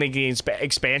online thing, the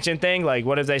expansion thing. Like,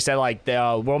 what if they said like,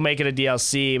 we'll make it a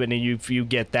DLC, but then if you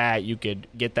get that, you could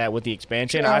get that with the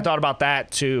expansion. Yeah. I thought about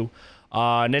that too.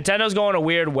 Nintendo's going a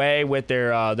weird way with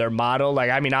their model.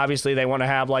 Like, I mean, obviously they want to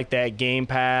have like that Game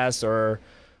Pass or,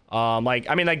 they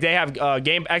have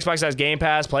Xbox has Game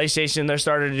Pass, PlayStation, they're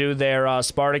starting to do their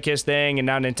Spartacus thing, and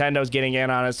now Nintendo's getting in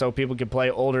on it so people can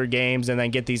play older games and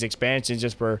then get these expansions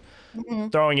just for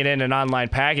throwing it in an online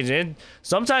package.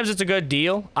 Sometimes it's a good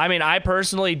deal. I mean, I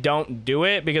personally don't do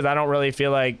it because I don't really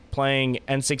feel like playing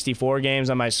N64 games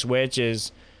on my Switch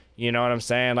is, you know what I'm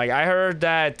saying? Like, I heard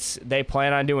that they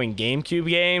plan on doing GameCube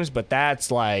games, but that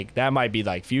might be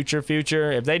like future.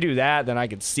 If they do that, then I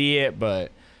could see it,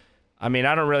 but I mean,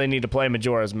 I don't really need to play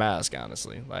Majora's Mask,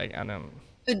 honestly. Like, I don't.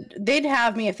 They'd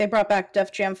have me if they brought back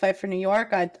Def Jam Fight for New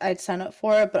York. I'd sign up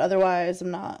for it, but otherwise,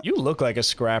 I'm not. You look like a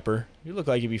scrapper. You look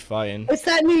like you'd be fighting. It's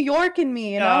that New York in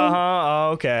me, you know. Oh,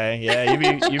 okay. Yeah,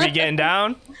 you be getting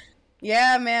down.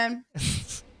 Yeah, man.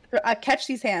 I catch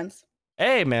these hands.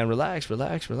 Hey, man, relax. I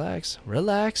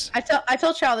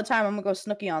tell Chow all the time I'm gonna go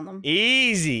Snooki on them.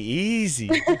 Easy.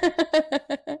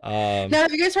 Now,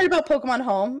 have you guys heard about Pokemon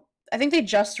Home? I think they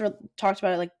just talked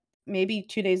about it like maybe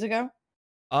 2 days ago.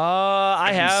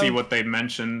 I have. See what they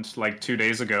mentioned like 2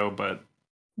 days ago, but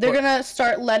they're gonna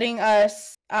start letting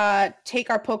us take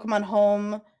our Pokemon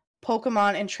Home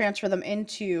Pokemon and transfer them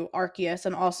into Arceus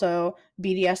and also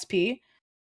BDSP.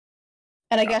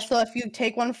 And I guess though, if you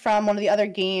take one from one of the other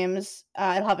games,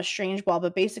 it'll have a Strange Ball.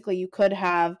 But basically, you could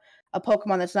have a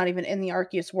Pokemon that's not even in the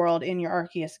Arceus world in your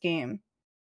Arceus game.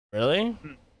 Really?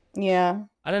 Yeah.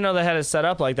 I didn't know they had it set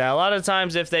up like that. A lot of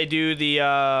times if they do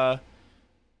the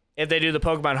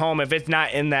Pokemon Home, if it's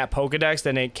not in that Pokedex,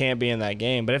 then it can't be in that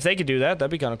game. But if they could do that,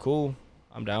 that'd be kind of cool.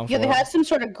 I'm down for it. Yeah, they had some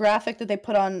sort of graphic that they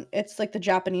put on, it's like the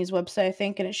Japanese website, I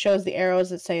think, and it shows the arrows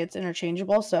that say it's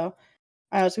interchangeable. So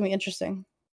I know it's going to be interesting.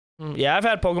 Yeah, I've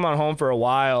had Pokemon Home for a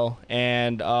while,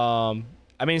 and I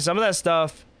mean, some of that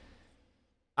stuff,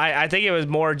 I think it was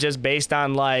more just based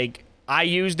on like, I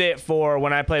used it for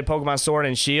when I played Pokemon Sword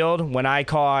and Shield, when I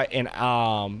caught an,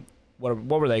 what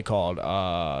were they called?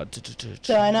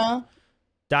 Dynamax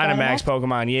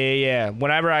Pokemon. Yeah.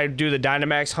 Whenever I do the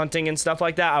Dynamax hunting and stuff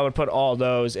like that, I would put all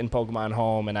those in Pokemon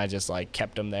Home, and I just like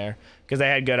kept them there because they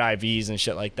had good IVs and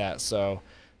shit like that. So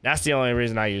that's the only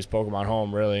reason I use Pokemon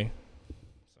Home, really.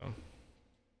 So.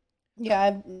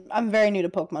 Yeah, I'm very new to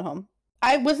Pokemon Home.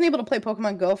 I wasn't able to play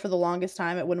Pokemon Go for the longest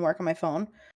time. It wouldn't work on my phone.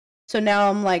 So now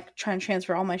I'm like trying to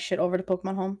transfer all my shit over to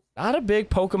Pokemon Home. Not a big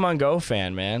Pokemon Go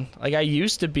fan, man. Like I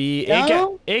used to be.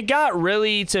 No? It got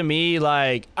really to me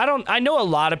like I know a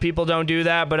lot of people don't do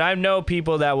that, but I know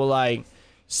people that will like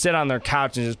sit on their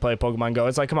couch and just play Pokemon Go.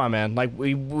 It's like, come on, man. Like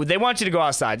they want you to go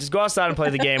outside. Just go outside and play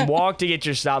the game. Walk to get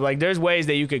your stop. Like there's ways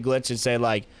that you could glitch and say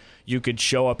like you could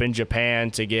show up in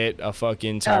Japan to get a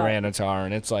fucking Tyranitar,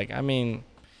 and it's like, I mean,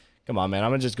 come on, man.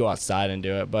 I'm gonna just go outside and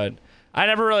do it, but. I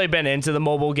never really been into the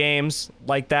mobile games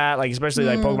like that, like especially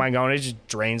like Pokemon Go. It just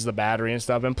drains the battery and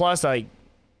stuff. And plus, like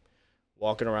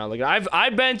walking around, like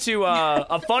I've been to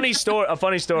a funny story. A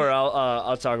funny story.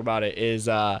 I'll talk about it. Is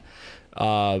when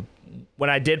I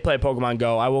did play Pokemon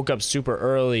Go, I woke up super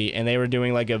early and they were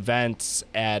doing like events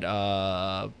at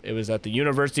it was at the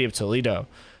University of Toledo.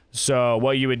 So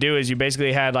what you would do is you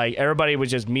basically had like everybody would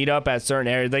just meet up at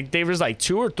certain areas. Like there was like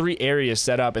 2 or 3 areas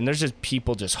set up, and there's just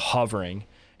people just hovering.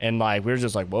 And like we were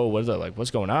just like, whoa, what is that? Like, what's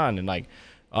going on? And like,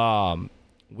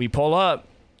 we pull up,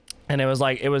 and it was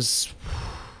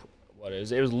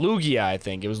Lugia, I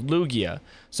think. It was Lugia.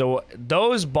 So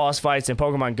those boss fights in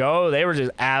Pokemon Go, they were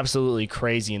just absolutely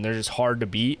crazy, and they're just hard to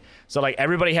beat. So like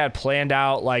everybody had planned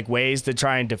out like ways to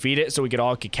try and defeat it, so we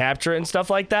could capture it and stuff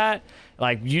like that.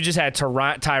 Like you just had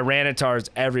Tyranitars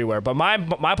everywhere, but my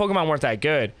Pokemon weren't that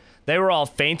good. They were all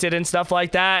fainted and stuff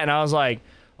like that, and I was like,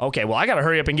 okay, well, I gotta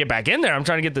hurry up and get back in there. I'm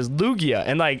trying to get this Lugia.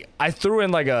 And like, I threw in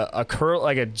like a curl,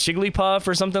 like a Jigglypuff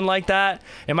or something like that.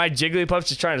 And my Jigglypuff's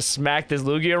just trying to smack this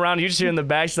Lugia around. You just hear in the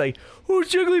back, she's like,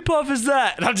 whose Jigglypuff is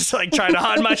that? And I'm just like trying to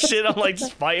hide my shit. I'm like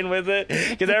just fighting with it.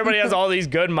 Because everybody has all these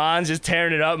good mons just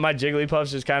tearing it up. My Jigglypuff's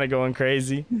just kind of going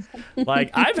crazy. Like,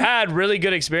 I've had really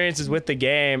good experiences with the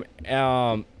game.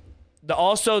 The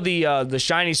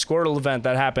shiny Squirtle event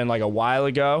that happened like a while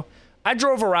ago. I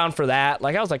drove around for that.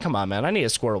 Like, I was like, come on, man. I need a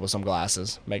Squirtle with some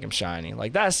glasses. Make him shiny.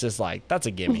 Like, that's just like, that's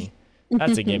a gimme.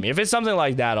 That's a gimme. If it's something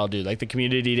like that, I'll do. Like, the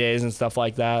community days and stuff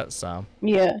like that. So.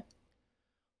 Yeah.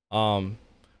 But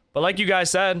like you guys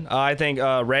said, I think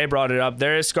Ray brought it up.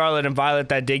 There is Scarlet and Violet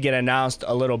that did get announced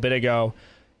a little bit ago.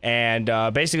 And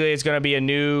basically, it's going to be a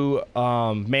new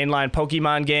mainline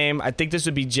Pokemon game. I think this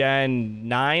would be Gen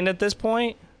 9 at this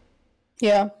point.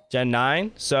 Yeah. Gen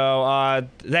 9. So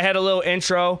they had a little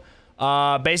intro.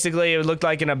 Basically, it looked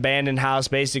like an abandoned house,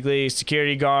 basically.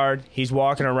 Security guard. He's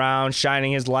walking around,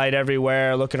 shining his light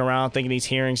everywhere, looking around, thinking he's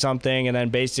hearing something, and then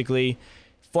basically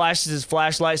flashes his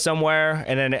flashlight somewhere,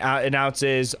 and then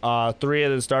announces 3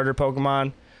 of the starter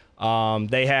Pokemon.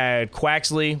 They had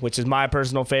Quaxley, which is my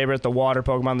personal favorite, the water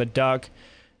Pokemon, the duck.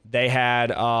 They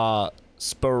had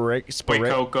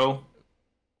Fuecoco.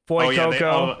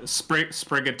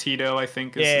 Sprigatito, I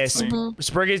think is its name.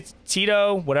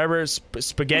 Sprigatito, whatever,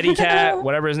 Spaghetti Cat,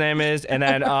 whatever his name is. And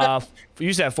then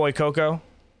you said Fuecoco.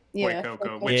 Yeah.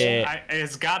 Fuecoco, which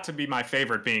it's got to be my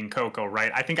favorite being Coco,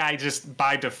 right? I think I just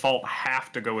by default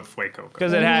have to go with Fuecoco.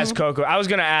 Because it has Coco. I was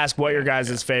going to ask what your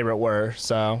guys' favorite were,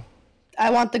 so.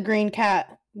 I want the green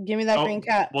cat. Give me that green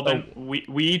cat. Well, then we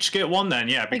each get one then,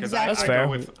 yeah, because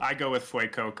exactly. I go with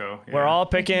Fuecoco. Yeah. We're all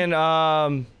picking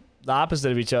the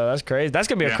opposite of each other. That's crazy. That's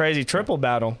gonna be a crazy triple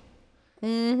battle.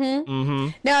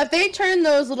 Now, if they turn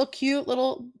those little cute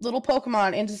little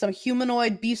Pokemon into some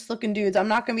humanoid beast-looking dudes, I'm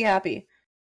not gonna be happy.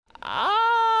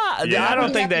 I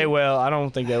don't think they will. I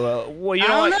don't think they will. Well, you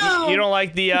don't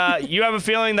like the you have a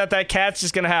feeling that cat's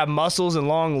just gonna have muscles and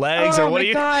long legs, or what do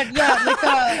you? Oh my god,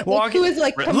 yeah, like who is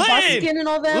like combustion and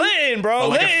all that. Lynn, bro,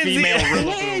 like a female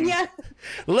Rillaboom. Yeah.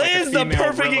 Lynn's the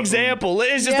perfect example.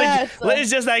 Lynn's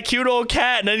just that cute old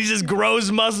cat, and then he just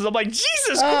grows muscles. I'm like,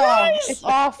 Jesus Christ! It's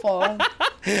awful.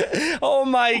 Oh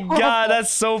my god,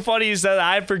 that's so funny you said that.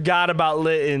 I forgot about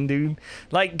Litten, dude.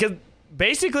 Like, 'cause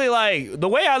basically, like, the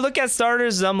way I look at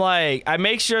starters is I'm like, I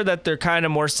make sure that they're kind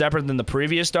of more separate than the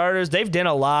previous starters. They've done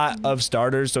a lot of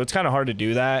starters, so it's kind of hard to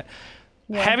do that.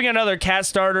 Yeah. Having another cat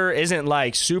starter isn't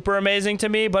like super amazing to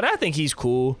me, but I think he's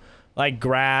cool. Like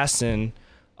Grass and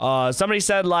somebody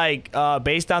said like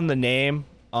based on the name.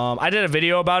 I did a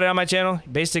video about it on my channel.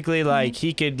 Basically, like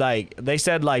he could like they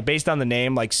said like based on the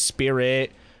name like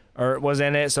Spirit or was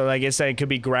in it, so like it said it could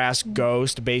be Grass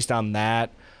Ghost based on that.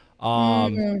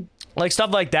 Like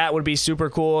stuff like that would be super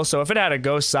cool. So if it had a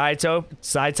ghost side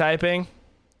typing,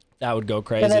 that would go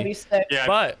crazy. That'd be sick. Yeah,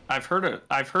 but I've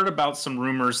heard about some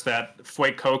rumors that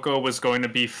Fuecoco was going to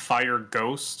be Fire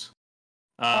Ghost.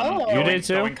 You did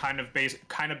too? Going kind of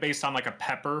based on like a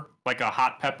pepper, like a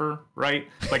hot pepper, right?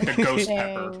 Like the ghost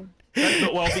pepper.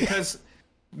 Well,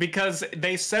 because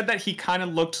they said that he kind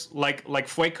of looked like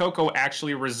Fuecoco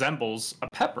actually resembles a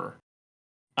pepper.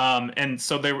 And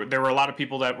so there were a lot of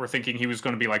people that were thinking he was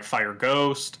going to be like Fire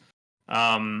Ghost.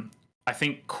 I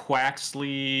think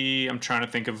Quaxley. I'm trying to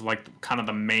think of like kind of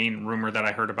the main rumor that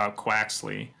I heard about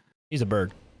Quaxley. He's a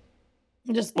bird.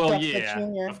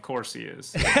 Of course he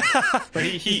is. But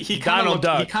he kind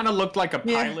of looked like a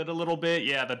pilot a little bit.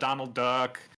 Yeah, the Donald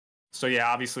Duck. So yeah,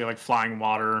 obviously like flying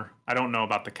water. I don't know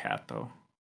about the cat though.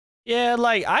 Yeah,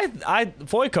 like I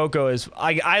Fuecoco is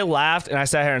I laughed and I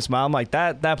sat here and smiled. I'm like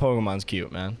that Pokemon's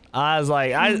cute, man. I was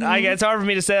like it's hard for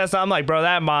me to say that. So I'm like, bro,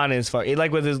 that mon is fucking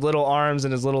like with his little arms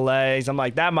and his little legs. I'm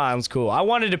like, that mon's cool. I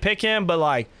wanted to pick him, but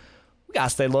like we gotta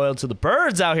stay loyal to the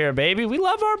birds out here, baby. We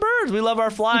love our birds. We love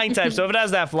our flying type. So if it has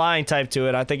that flying type to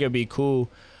it, I think it'd be cool.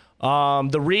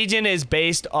 The region is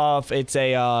based off it's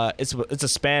a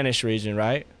Spanish region,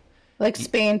 right? Like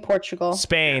Spain, Portugal.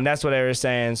 Spain, that's what they were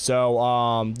saying.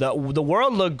 So the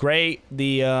world looked great.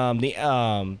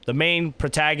 The main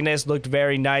protagonist looked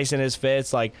very nice in his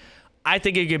fits. Like I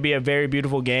think it could be a very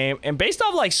beautiful game. And based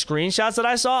off like screenshots that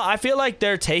I saw, I feel like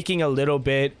they're taking a little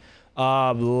bit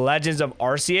Legends of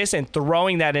Arceus and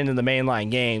throwing that into the mainline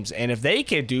games. And if they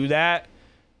could do that,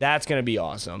 that's going to be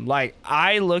awesome. Like,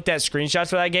 I looked at screenshots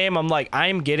for that game. I'm like,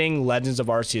 I'm getting Legends of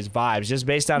Arceus vibes just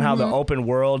based on how the open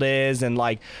world is and,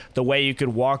 like, the way you could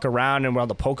walk around and where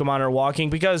the Pokemon are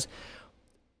walking. Because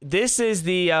this is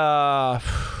the,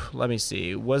 let me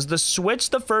see. Was the Switch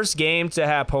the first game to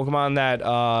have Pokemon that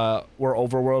were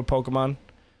overworld Pokemon?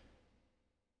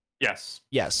 Yes.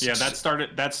 Yes. Yeah,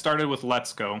 that started with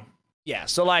Let's Go. Yeah,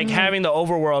 so like having the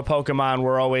overworld Pokemon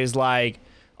were always like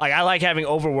I like having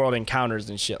overworld encounters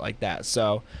and shit like that.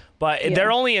 So, but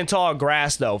they're only in tall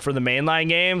grass though for the mainline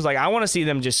games. Like I want to see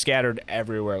them just scattered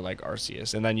everywhere like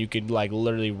Arceus, and then you could like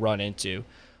literally run into.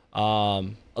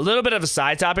 A little bit of a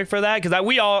side topic for that because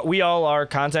we all are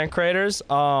content creators.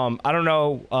 I don't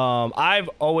know. I've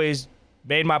always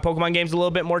made my Pokemon games a little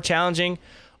bit more challenging.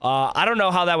 I don't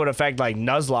know how that would affect like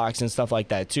Nuzlocke and stuff like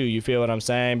that too. You feel what I'm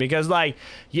saying? Because like,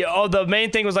 the main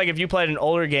thing was like if you played an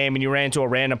older game and you ran into a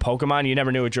random Pokemon, you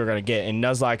never knew what you were gonna get. In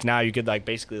Nuzlocke now, you could like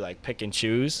basically like pick and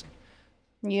choose.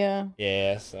 Yeah.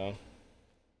 Yeah. So.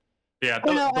 Yeah.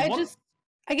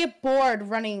 I get bored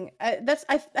running. I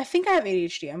think I have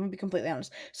ADHD. I'm gonna be completely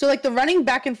honest. So like the running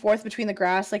back and forth between the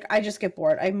grass, like I just get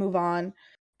bored. I move on,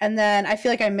 and then I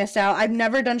feel like I miss out. I've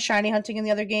never done shiny hunting in the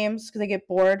other games because I get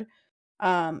bored.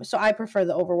 So I prefer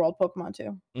the overworld Pokemon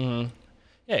too. Mm-hmm.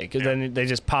 Yeah, because then they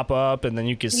just pop up, and then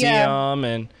you can see them,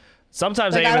 and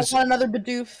sometimes like, I don't want another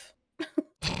Bidoof.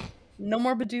 No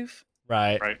more Bidoof.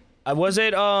 Right. Was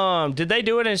it did they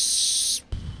do it in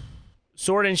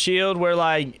Sword and Shield where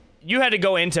like you had to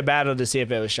go into battle to see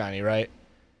if it was shiny, right?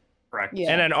 Correct.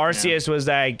 Yeah. And then Arceus was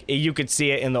like you could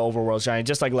see it in the overworld shiny,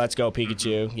 just like Let's Go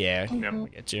Pikachu. Mm-hmm. Yeah. I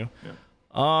get you.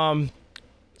 Yeah.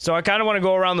 So I kind of want to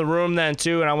go around the room then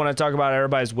too, and I want to talk about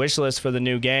everybody's wish list for the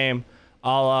new game.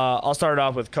 I'll start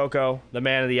off with Coco, the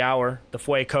man of the hour, the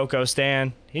Fue Coco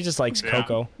stan. He just likes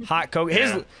Coco, hot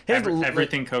Coco.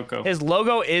 Everything Coco. His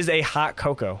logo is a hot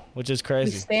Coco, which is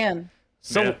crazy. Stan.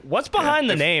 So what's behind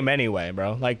the name anyway,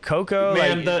 bro? Like Coco.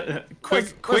 Man, like, the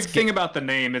quick thing about the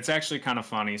name, it's actually kind of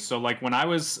funny. So like when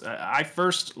I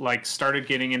first like started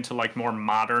getting into like more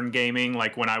modern gaming,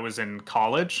 like when I was in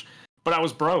college. But I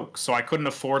was broke, so I couldn't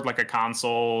afford like a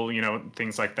console,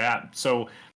 things like that. So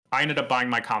I ended up buying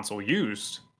my console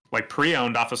used, like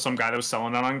pre-owned off of some guy that was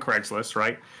selling it on Craigslist,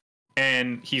 right?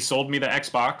 And he sold me the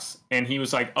Xbox, and he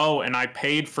was like, oh, and I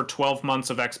paid for 12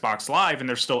 months of Xbox Live, and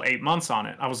there's still 8 months on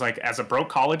it. I was like, as a broke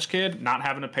college kid, not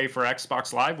having to pay for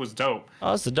Xbox Live was dope.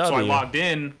 Oh, that's the W. So I logged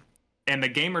in, and the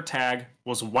gamer tag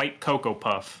was White Cocoa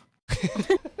Puff.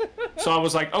 So I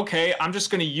was like, okay, I'm just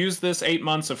going to use this 8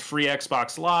 months of free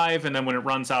Xbox Live, and then when it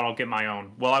runs out, I'll get my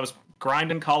own. Well, I was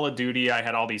grinding Call of Duty. I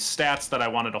had all these stats that I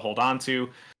wanted to hold on to.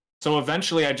 So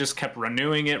eventually I just kept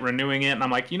renewing it, and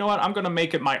I'm like, you know what? I'm going to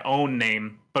make it my own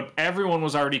name. But everyone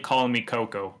was already calling me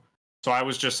Coco. So I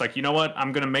was just like, you know what?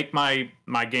 I'm going to make my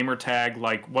gamer tag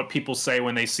like what people say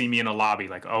when they see me in a lobby.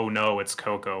 Like, oh, no, it's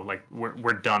Coco. Like,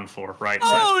 we're done for, right?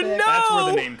 So no! That's where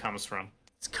the name comes from.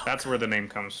 That's where the name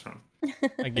comes from.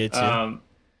 I get you.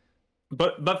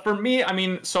 But for me, I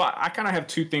mean, so I kind of have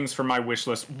two things for my wish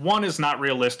list. One is not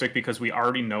realistic because we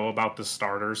already know about the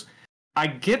starters. I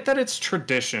get that it's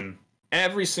tradition,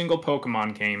 every single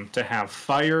Pokemon game, to have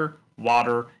fire,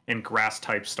 water, and grass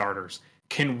type starters.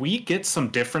 Can we get some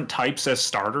different types as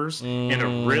starters in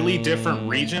a really different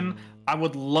region? I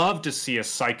would love to see a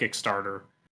psychic starter.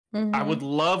 Mm-hmm. I would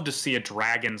love to see a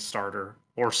dragon starter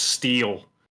or steel.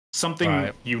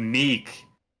 Something unique.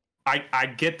 I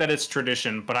get that it's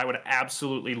tradition, but I would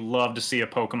absolutely love to see a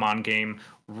Pokemon game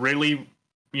really,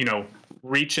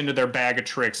 reach into their bag of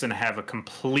tricks and have a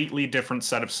completely different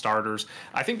set of starters.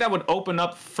 I think that would open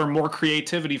up for more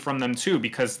creativity from them too,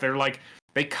 because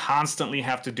they constantly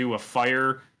have to do a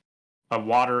fire, a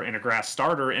water, and a grass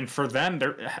starter, and for them,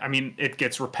 it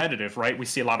gets repetitive, right? We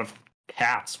see a lot of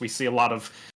cats. We see a lot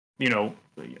of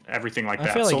everything like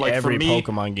that. I feel like, so, like every for me,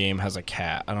 Pokemon game has a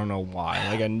cat. I don't know why.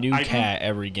 Like a new cat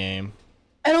every game.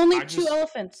 And only two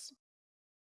elephants.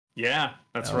 Yeah,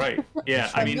 that's right. Yeah,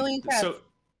 I mean,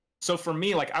 so for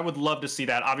me, like I would love to see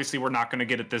that. Obviously, we're not going to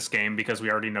get it this game because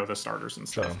we already know the starters and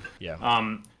stuff. So,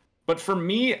 yeah. But for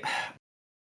me,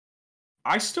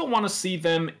 I still want to see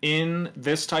them in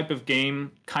this type of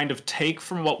game kind of take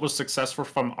from what was successful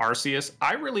from Arceus.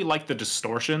 I really like the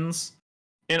distortions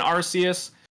in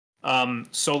Arceus.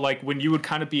 So like when you would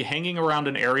kind of be hanging around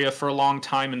an area for a long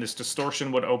time and this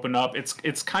distortion would open up,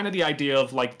 it's kind of the idea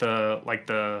of like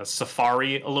the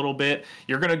safari a little bit.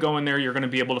 You're going to go in there, you're going to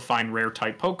be able to find rare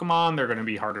type Pokemon, they're going to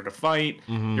be harder to fight,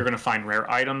 you're going to find rare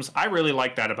items. I really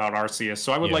like that about Arceus.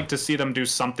 So I would like to see them do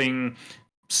something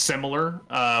similar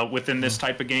within this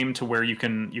type of game to where you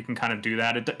can kind of do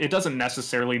that. It doesn't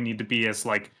necessarily need to be as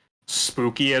like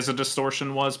spooky as a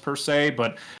distortion was per se,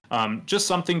 but just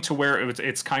something to where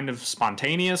it's kind of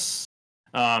spontaneous.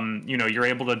 You're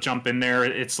able to jump in there.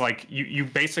 It's like you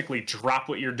basically drop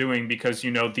what you're doing because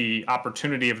the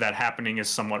opportunity of that happening is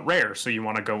somewhat rare, so you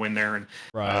want to go in there and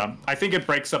I think it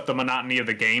breaks up the monotony of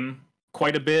the game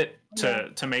quite a bit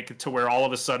to make it to where all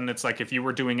of a sudden it's like if you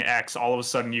were doing X, all of a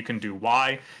sudden you can do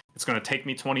Y. It's going to take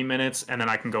me 20 minutes, and then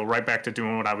I can go right back to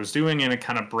doing what I was doing, and it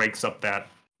kind of breaks up that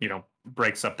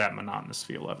monotonous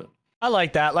feel of it. I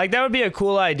like that. Like, that would be a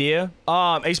cool idea.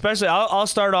 Especially, I'll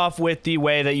start off with the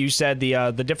way that you said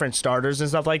the different starters and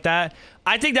stuff like that.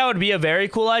 I think that would be a very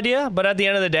cool idea. But at the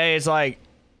end of the day, it's like,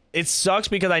 it sucks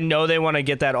because I know they want to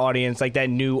get that audience, like that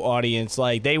new audience.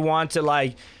 Like, they want to,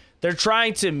 like, they're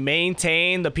trying to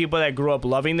maintain the people that grew up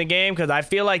loving the game, because I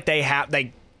feel like they have,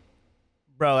 like,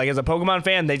 bro, like, as a Pokemon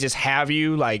fan, they just have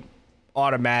you, like,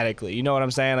 automatically. You know what I'm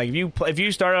saying? Like, if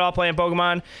you started off playing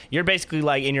Pokemon, you're basically,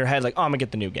 like, in your head, like, oh, I'm gonna get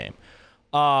the new game.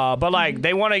 But like,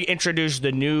 they want to introduce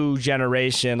the new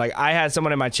generation. Like, I had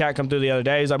someone in my chat come through the other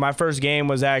day. He's like, my first game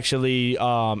was actually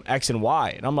X and Y,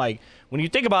 and I'm like, when you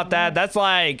think about that, that's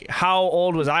like, how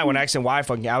old was I when X and Y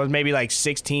fucking? I was maybe like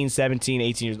 16, 17,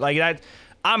 18 years. Like, that,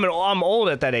 I'm old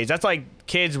at that age. That's like,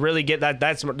 kids really get that.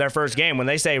 That's their first game. When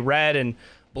they say red and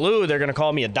blue, they're gonna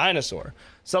call me a dinosaur.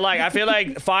 So like, I feel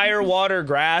like fire, water,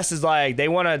 grass is like, they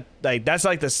want to, like, that's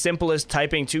like the simplest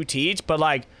typing to teach. But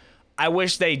like, I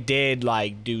wish they did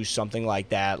like do something like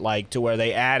that, like to where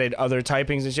they added other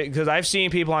typings and shit. Because I've seen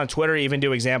people on Twitter even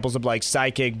do examples of like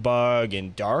Psychic, Bug,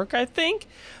 and Dark, I think,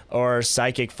 or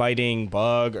Psychic fighting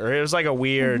Bug, or it was like a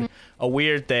weird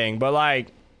thing. But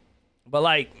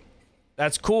like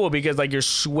that's cool because like you're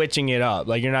switching it up,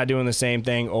 like you're not doing the same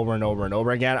thing over and over and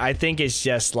over again. I think it's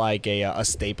just like a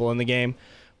staple in the game,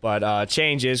 but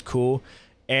change is cool.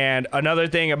 And another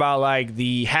thing about like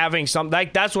the having some,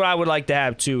 like, that's what I would like to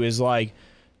have too, is like,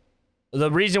 the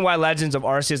reason why Legends of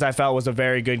Arceus I felt was a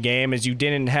very good game is you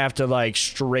didn't have to like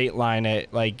straight line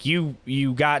it. Like, you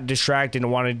got distracted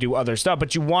and wanted to do other stuff,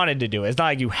 but you wanted to do it. It's not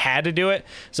like you had to do it.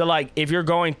 So like, if you're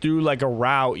going through like a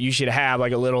route, you should have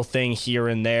like a little thing here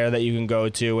and there that you can go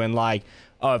to, and like,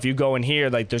 oh, if you go in here,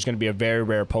 like, there's going to be a very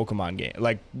rare Pokemon game,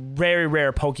 like very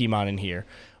rare Pokemon in here.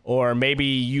 Or maybe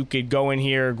you could go in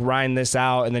here, grind this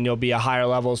out, and then you'll be a higher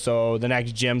level, so the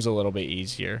next gym's a little bit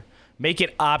easier. Make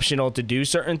it optional to do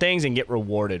certain things and get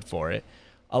rewarded for it.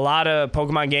 A lot of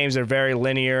Pokemon games are very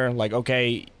linear. Like,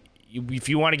 okay, if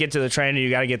you want to get to the trainer,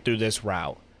 you got to get through this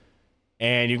route.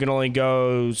 And you can only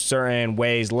go certain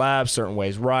ways left, certain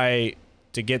ways right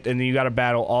to get, and then you got to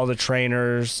battle all the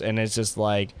trainers, and it's just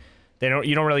like,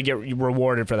 you don't really get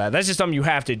rewarded for that. That's just something you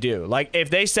have to do. Like, if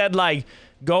they said like,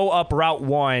 go up Route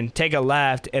 1, take a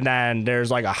left, and then there's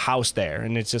like a house there,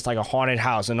 and it's just like a haunted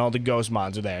house, and all the ghost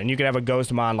mons are there, and you can have a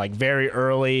ghost mon like very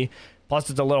early, plus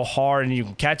it's a little hard and you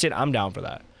can catch it. I'm down for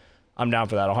that. I'm down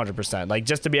for that 100%. Like,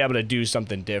 just to be able to do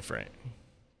something different,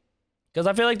 because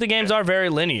I feel like the games are very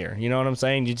linear. You know what I'm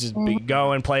saying? You just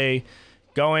go and play,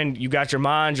 you got your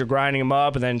mons, you're grinding them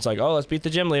up, and then it's like, oh, let's beat the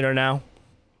gym leader now.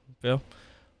 Feel?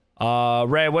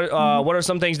 Ray, what are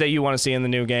some things that you want to see in the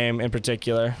new game in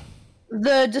particular?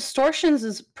 The distortions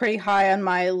is pretty high on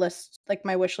my list, like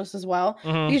my wish list as well.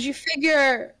 Because you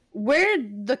figure, where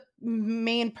did the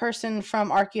main person from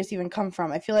Arceus even come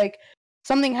from? I feel like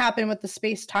something happened with the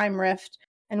space-time rift,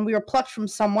 and we were plucked from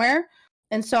somewhere.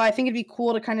 And so I think it'd be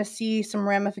cool to kind of see some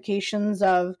ramifications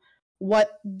of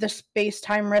what the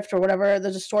space-time rift or whatever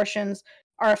the distortions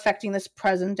are affecting this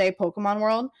present-day Pokemon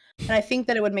world. And I think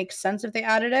that it would make sense if they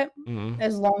added it,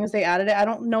 as long as they added it. I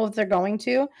don't know if they're going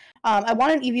to. I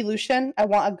want an evolution. I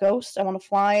want a ghost. I want a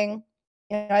flying.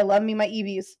 I love me my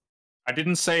Eevees. I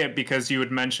didn't say it because you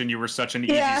had mentioned you were such an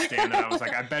Eevee stan, and I was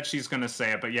like, I bet she's going to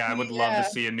say it. But yeah, I would love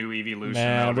to see a new Eeveelution.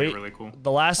 That would be really cool.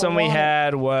 The last one we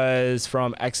had was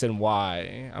from X and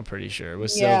Y, I'm pretty sure. It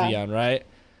was Sylveon, right?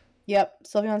 Yep,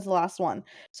 Sylveon's the last one.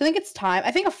 So I think it's time.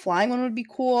 I think a flying one would be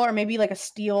cool, or maybe like a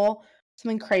steel,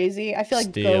 something crazy. I feel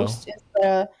like Ghost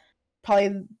is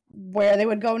probably where they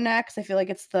would go next. I feel like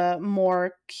it's the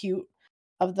more cute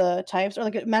of the types. Or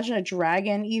like, imagine a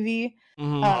dragon Eevee.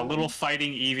 A little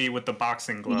fighting Eevee with the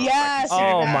boxing gloves. Yes.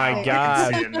 Oh my god.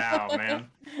 I can see it now, man.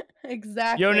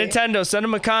 Exactly. Yo, Nintendo, send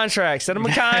them a contract.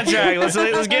 Let's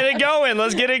let's get it going.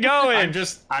 Let's get it going. I'm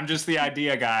just the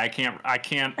idea guy. I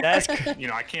can't. That's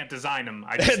I can't design them.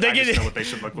 I just know what they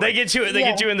should look like. They get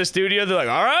you in the studio. They're like,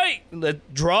 all right, let's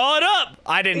draw it up.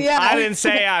 I didn't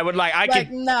say I would like. I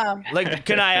could. No. Like,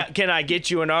 can I get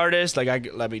you an artist? Like,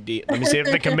 let me see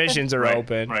if the commissions are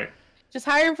open. Right. Just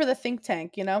hire him for the think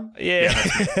tank. Yeah.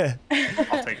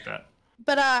 I'll take that.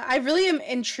 But I really am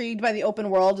intrigued by the open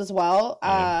world as well.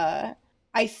 I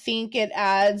think it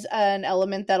adds an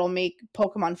element that'll make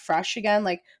Pokemon fresh again,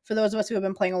 like for those of us who have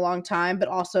been playing a long time, but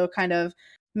also kind of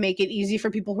make it easy for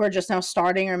people who are just now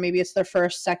starting, or maybe it's their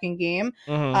first, second game.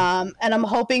 And I'm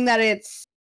hoping that it's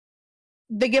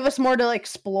they give us more to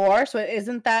explore, so it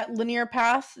isn't that linear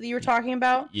path that you were talking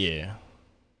about. Yeah.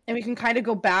 And we can kind of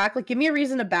go back. Like, give me a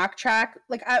reason to backtrack.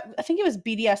 Like, I think it was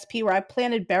BDSP where I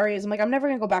planted berries. I'm like, I'm never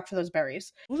gonna go back for those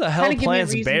berries. Who the hell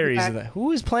plants berries?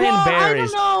 Who is planting Well,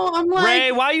 berries? I don't know. I'm like,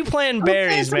 Ray, why are you planting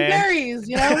berries, man? Berries,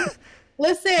 you know.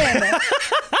 Listen,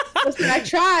 I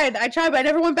tried, but I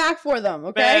never went back for them.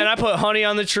 Okay. Man, I put honey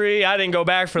on the tree. I didn't go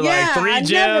back for like 3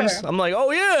 gems. I'm like, oh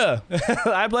yeah,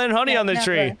 I planted honey on the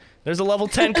tree. There's a level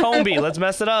 10 Combi. Let's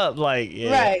mess it up. Like,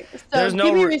 yeah. Right. So there's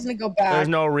give me a reason to go back. There's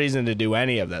no reason to do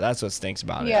any of that. That's what stinks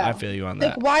about it. I feel you on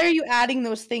that. Like, why are you adding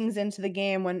those things into the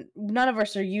game when none of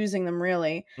us are using them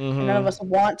really? And none of us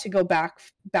want to go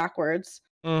backwards.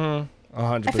 100%.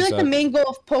 I feel like the main goal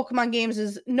of Pokemon games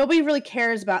is nobody really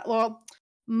cares about. Well,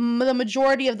 the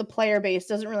majority of the player base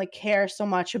doesn't really care so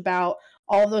much about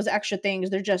all of those extra things.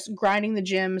 They're just grinding the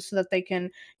gyms so that they can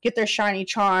get their shiny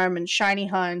charm and shiny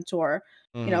hunt, or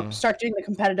you know, start doing the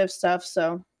competitive stuff.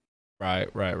 So right.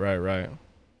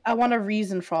 I want a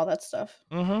reason for all that stuff.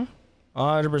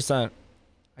 100%.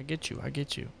 I get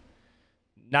you.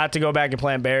 Not to go back and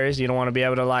plant berries. You don't want to be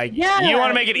able to you want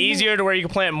to make it easier to where you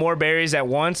can plant more berries at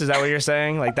once. Is that what you're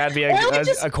saying? Like, that'd be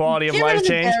a quality of life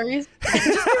change. Just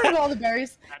get rid of all the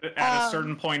berries. At a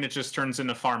certain point, it just turns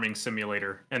into farming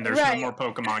simulator, and there's no more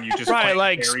Pokemon. You just plant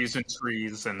berries and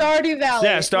trees and Stardew Valley.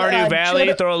 Yeah, Stardew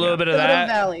Valley. Throw a little bit of that.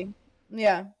 Valley.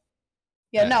 Yeah.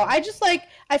 No, I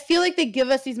feel like they give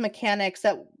us these mechanics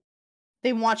that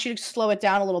they want you to slow it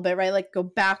down a little bit, right? Like, go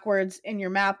backwards in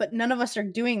your map, but none of us are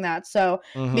doing that. So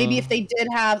maybe if they did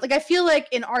have, I feel like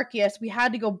in Arceus, we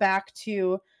had to go back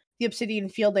to the Obsidian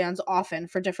Fieldlands often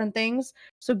for different things.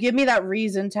 So give me that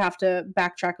reason to have to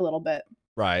backtrack a little bit.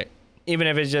 Right. Even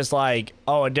if it's just a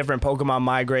different Pokemon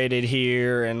migrated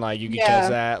here and you can catch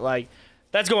that.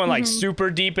 That's going super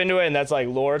deep into it, and that's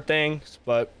lore things,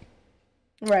 but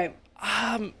right.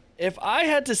 If I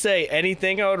had to say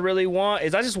anything I would really want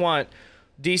is I just want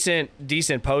decent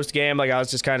post game, like I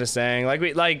was just kind of saying. Like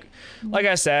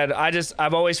I said,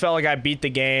 I've always felt like I beat the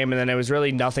game and then it was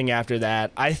really nothing after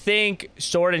that. I think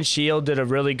Sword and Shield did a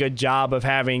really good job of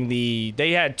having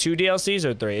they had 2 DLCs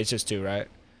or 3? It's just 2, right?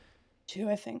 2,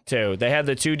 I think. 2. They had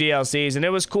the 2 DLCs, and it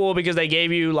was cool because they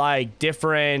gave you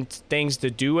different things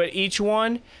to do at each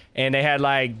one, and they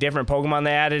had different Pokemon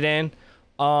they added in.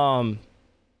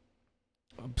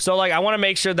 So I want to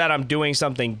make sure that I'm doing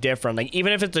something different.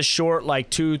 Even if it's a short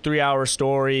 2-3 hour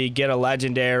story, get a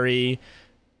legendary,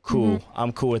 cool.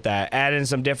 I'm cool with that. Add in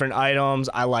some different items.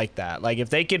 I like that. If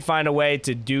they could find a way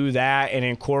to do that and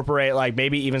incorporate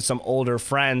maybe even some older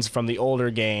friends from the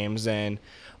older games, and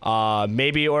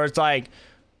maybe, or it's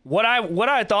what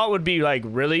I thought would be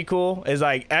really cool is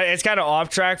it's kind of off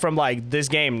track from this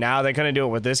game now. They're gonna do it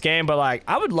with this game, but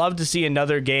I would love to see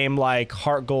another game like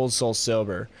Heart Gold Soul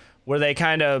Silver, where they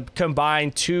kind of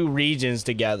combine 2 regions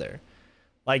together.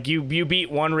 You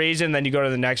beat one region, then you go to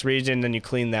the next region, then you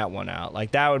clean that one out.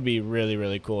 That would be really,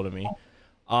 really cool to me.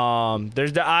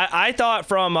 There's I thought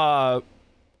from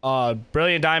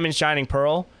Brilliant Diamond Shining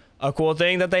Pearl, a cool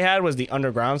thing that they had was the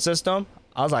underground system.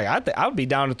 I was I would be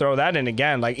down to throw that in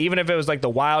again. Even if it was the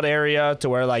wild area to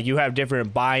where you have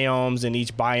different biomes and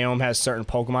each biome has certain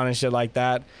Pokemon and shit like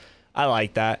that. I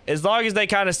like that. As long as they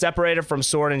kind of separate it from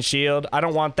Sword and Shield. I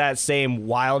don't want that same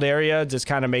wild area. Just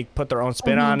kind of put their own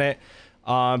spin on it.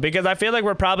 Because I feel like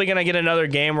we're probably going to get another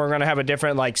game. We're going to have a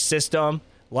different system.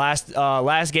 Last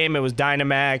game, it was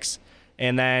Dynamax.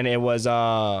 And then it was,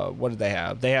 what did they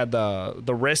have? They had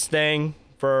the wrist thing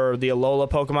for the Alola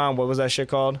Pokemon. What was that shit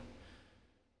called?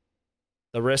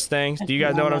 The wrist things. Do you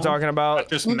guys know what I'm talking about?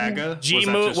 Just Mega.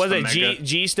 Was it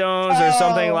G stones or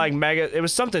something like Mega? It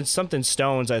was something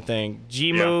stones, I think.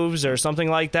 G moves or something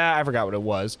like that. I forgot what it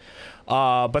was.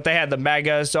 But they had the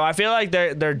Mega, so I feel like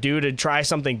they're due to try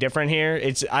something different here.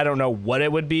 I don't know what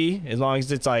it would be, as long as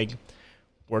it's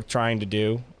worth trying to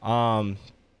do. I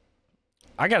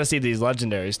got to see these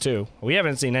legendaries too. We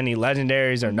haven't seen any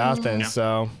legendaries or nothing,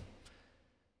 so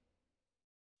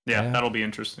yeah, that'll be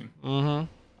interesting.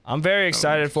 I'm very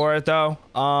excited for it, though.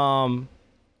 I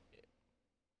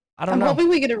don't know. I'm hoping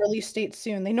we get a release date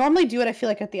soon. They normally do it, I feel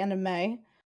like, at the end of May.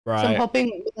 Right. So I'm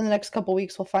hoping within the next couple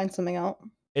weeks we'll find something out.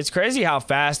 It's crazy how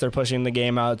fast they're pushing the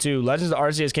game out, too. Legends of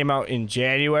Arceus came out in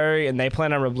January, and they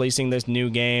plan on releasing this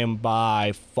new game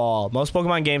by fall. Most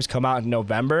Pokemon games come out in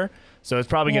November, so it's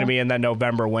probably going to be in that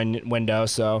November window,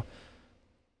 so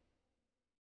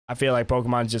I feel like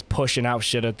Pokemon's just pushing out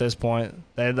shit at this point.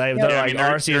 They're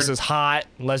Arceus is hot.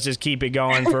 Let's just keep it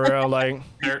going for real.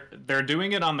 They're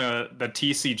doing it on the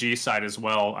TCG side as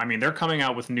well. I mean, they're coming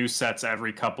out with new sets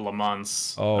every couple of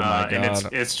months. Oh my god!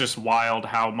 And it's just wild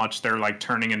how much they're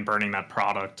turning and burning that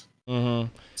product.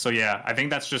 So yeah, I think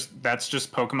that's just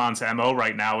Pokemon's MO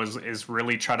right now is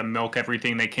really try to milk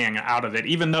everything they can out of it.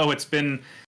 Even though it's been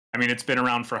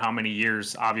around for how many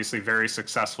years, obviously very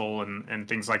successful and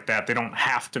things like that. They don't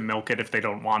have to milk it if they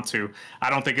don't want to. I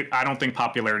don't think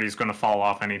popularity is going to fall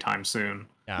off anytime soon.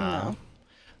 No.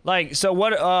 Like, so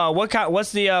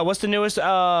what's the newest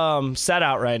set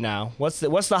out right now? What's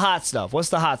the hot stuff? What's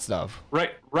the hot stuff?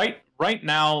 Right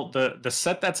now, the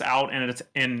set that's out and it's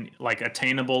in like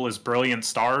attainable is Brilliant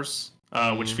Stars,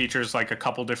 which features like a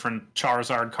couple different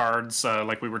Charizard cards,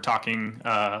 like we were talking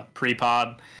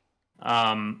pre-pod.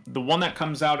 The one that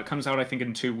comes out, I think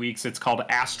in 2 weeks. It's called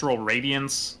Astral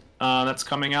Radiance. That's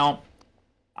coming out.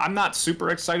 I'm not super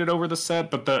excited over the set,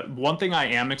 but the one thing I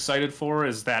am excited for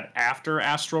is that after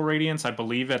Astral Radiance, I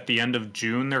believe at the end of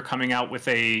June, they're coming out with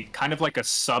a kind of like a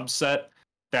subset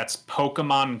that's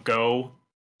Pokemon Go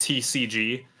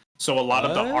TCG. So a lot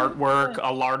of the artwork,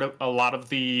 a lot of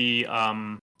the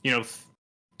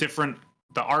different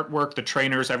the artwork, the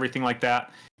trainers, everything like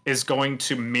that is going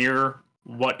to mirror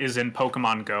what is in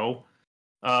Pokemon Go,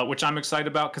 which I'm excited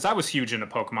about because I was huge into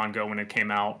Pokemon Go when it came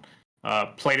out.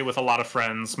 Played it with a lot of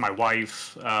friends, my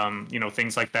wife,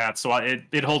 things like that. So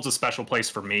it holds a special place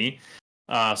for me.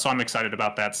 So I'm excited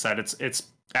about that set. It's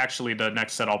actually the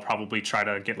next set I'll probably try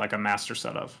to get like a master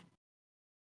set of.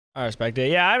 I respect it.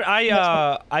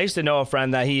 Yeah, I used to know a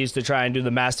friend that he used to try and do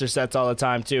the master sets all the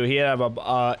time too. He'd have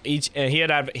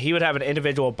he would have an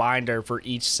individual binder for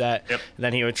each set. Yep. And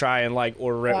then he would try and like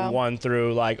order it 1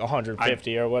 through like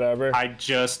 150 or whatever. I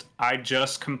just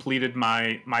completed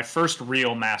my first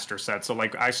real master set. So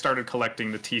like I started collecting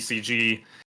the TCG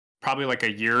probably like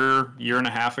a year and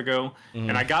a half ago,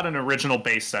 and I got an original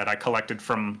base set. I collected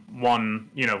from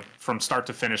from start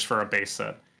to finish for a base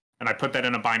set. And I put that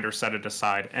in a binder, set it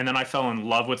aside. And then I fell in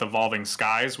love with Evolving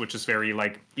Skies, which is very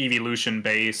like evolution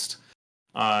based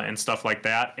and stuff like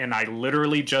that. And I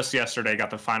literally just yesterday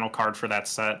got the final card for that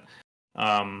set.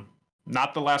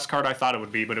 Not the last card I thought it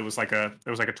would be, but it was like a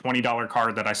 $20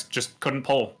 card that I just couldn't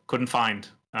find.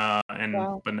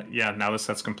 But yeah, now this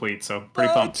set's complete, so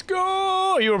pretty pumped. Let's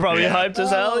go! You were probably hyped as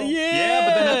hell. Yeah,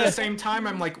 but then at the same time,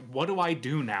 I'm like, what do I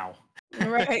do now?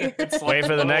 Right. It's like, wait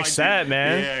for the next set,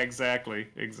 man. Yeah, exactly.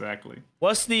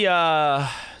 What's the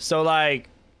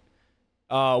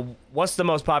what's the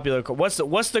most popular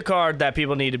what's the card that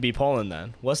people need to be pulling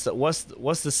then? What's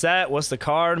the set? What's the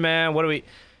card, man? What do we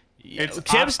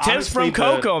tips from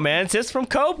Coco, man. Tips from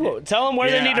Coco. Tell them where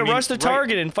they need to rush the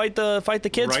target and fight the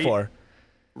kids for.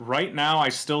 Right now, I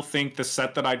still think the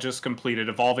set that I just completed,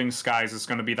 Evolving Skies, is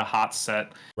going to be the hot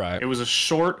set. Right. It was a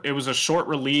short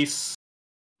release.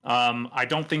 I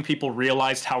don't think people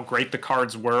realized how great the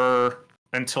cards were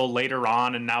until later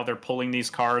on, and now they're pulling these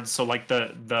cards. So like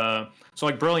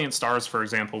like Brilliant Stars, for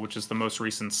example, which is the most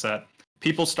recent set,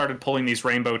 people started pulling these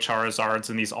Rainbow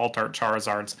Charizards and these Alt Art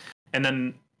Charizards, and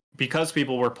then because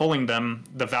people were pulling them,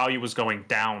 the value was going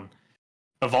down.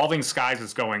 Evolving Skies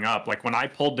is going up. Like when I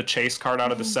pulled the Chase card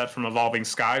out of the set from Evolving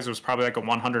Skies, it was probably like a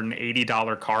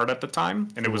 $180 card at the time,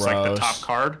 and it was like the top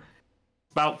card.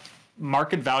 About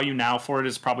market value now for it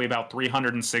is probably about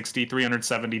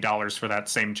 $370 for that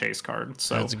same Chase card.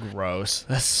 So that's gross.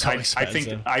 That's so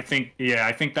expensive. I think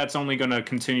that's only going to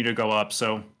continue to go up.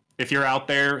 So if you're out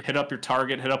there, hit up your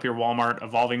Target, hit up your Walmart,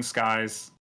 Evolving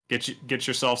Skies, get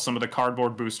yourself some of the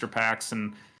cardboard booster packs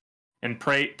and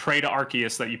pray to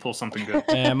Arceus that you pull something good.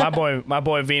 And my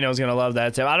boy Vino's gonna love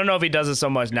that too. I don't know if he does it so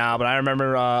much now, but I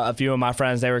remember a few of my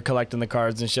friends, they were collecting the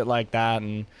cards and shit like that.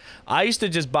 And I used to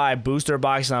just buy booster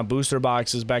boxes on booster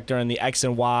boxes back during the X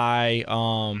and Y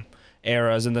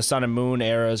eras and the Sun and Moon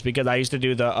eras, because I used to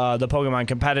do the Pokemon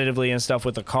competitively and stuff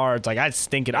with the cards. Like I'd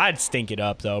stink it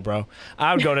up though, bro.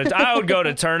 I would go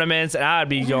to tournaments and I'd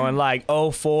be going like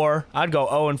 0-4. I'd go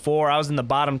 0-4. I was in the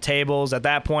bottom tables at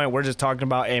that point. We're just talking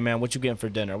about, hey man, what you getting for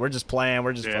dinner? We're just playing.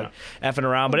 We're just effing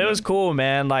around. But it was cool,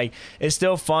 man. Like it's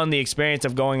still fun, the experience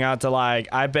of going out to, like,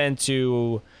 I've been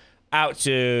out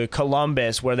to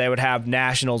Columbus where they would have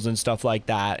nationals and stuff like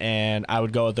that, and I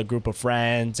would go with a group of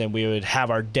friends and we would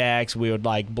have our decks, we would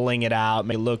like bling it out,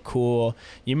 make it look cool.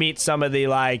 You meet some of the,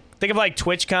 like, think of like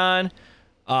TwitchCon,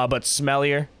 but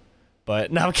smellier.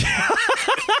 But no, I'm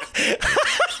kidding.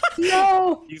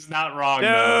 No, he's not wrong,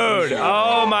 dude.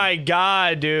 Oh my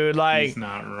god, dude. Like, he's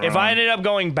not wrong. If I ended up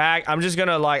going back, I'm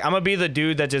gonna be the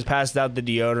dude that just passed out the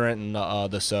deodorant and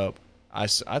the soap. I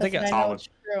think it's true.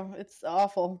 It's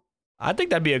awful. I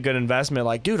think that'd be a good investment.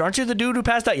 Like, dude, aren't you the dude who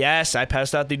passed out? Yes, I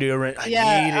passed out the deodorant. I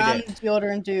needed it.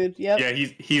 Deodorant dude. Yep. Yeah,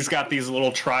 he's got these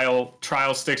little trial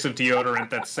sticks of deodorant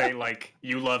that say like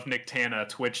 "You love Nick Tana,"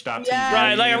 Twitch.tv. Yeah,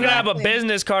 right, like I'm gonna have a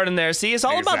business card in there. See, it's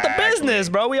all about the business,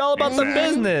 bro. We all about the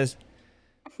business.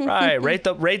 Right, rate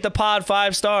the pod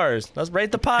 5 stars. Let's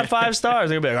rate the pod 5 stars.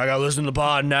 They're gonna be like, I gotta listen to the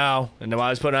pod now. And then while I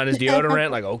was putting on his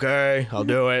deodorant, like, okay, I'll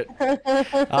do it.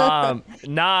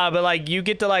 Nah, but like you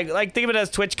get to like think of it as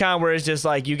TwitchCon, where it's just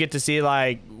like you get to see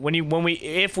like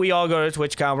if we all go to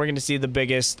TwitchCon, we're gonna see the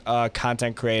biggest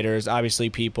content creators,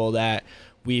 obviously people that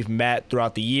we've met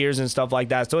throughout the years and stuff like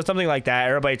that. So it's something like that.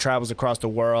 Everybody travels across the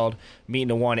world, meet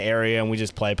in one area, and we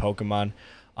just play Pokemon.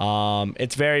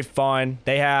 It's very fun.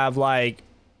 They have like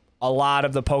a lot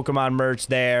of the Pokemon merch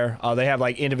there. They have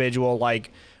like individual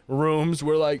like rooms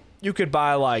where like you could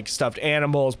buy like stuffed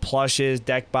animals, plushes,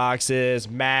 deck boxes,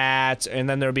 mats, and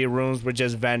then there'll be rooms with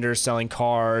just vendors selling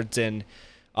cards, and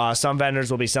some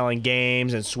vendors will be selling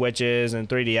games and Switches and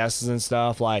 3DSs and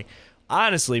stuff. Like, I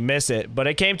honestly miss it, but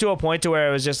it came to a point to where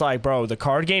it was just like, bro, the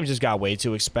card games just got way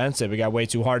too expensive. It got way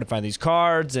too hard to find these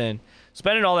cards, and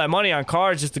spending all that money on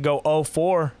cards just to go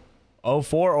 04,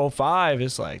 05,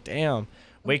 it's like, damn.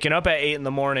 Waking up at 8 in the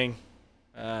morning,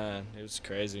 it was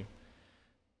crazy.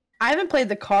 I haven't played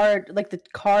the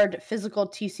card physical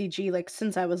TCG like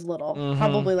since I was little,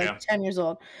 probably like 10 years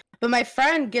old. But my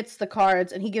friend gets the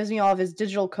cards and he gives me all of his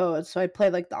digital codes, so I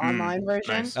play like the online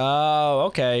version. Nice. Oh,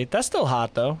 okay, that's still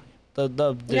hot though.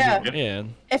 The yeah.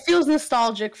 It feels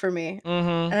nostalgic for me,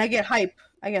 and I get hype.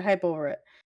 Over it.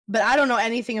 But I don't know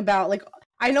anything about like.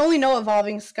 I only know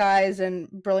Evolving Skies and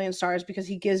Brilliant Stars because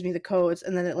he gives me the codes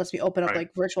and then it lets me open up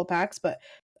like virtual packs, but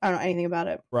I don't know anything about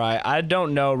it. Right. I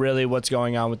don't know really what's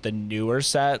going on with the newer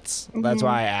sets. That's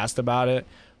why I asked about it.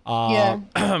 Yeah.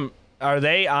 Are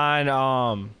they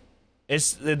on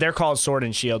they're called Sword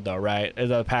and Shield though, right? Are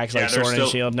the packs like Sword and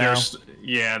Shield now?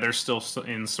 They're still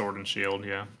in Sword and Shield,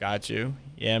 yeah. Got you.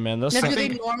 Yeah, man. Those now, do they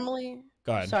normally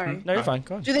Go ahead. Sorry. No, you're fine.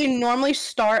 Go ahead. Do they normally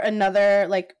start another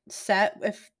like set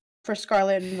for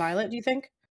Scarlet and Violet, do you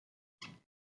think?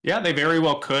 Yeah, they very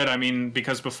well could. I mean,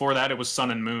 because before that it was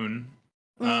Sun and Moon.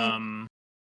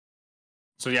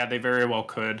 So yeah, they very well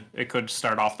could. It could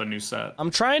start off the new set. I'm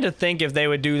trying to think if they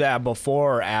would do that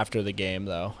before or after the game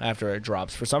though, after it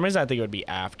drops. For some reason I think it would be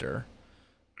after.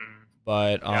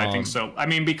 But yeah, I think so. I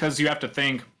mean, because you have to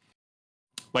think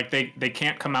like they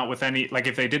can't come out with any, like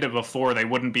if they did it before, they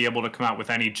wouldn't be able to come out with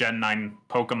any Gen 9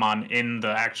 Pokemon in the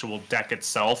actual deck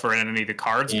itself or in any of the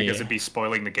cards because it'd be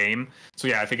spoiling the game. So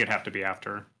yeah, I think it'd have to be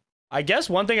after. I guess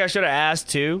one thing I should have asked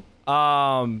too,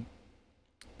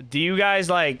 do you guys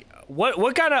like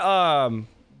what kind of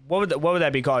what would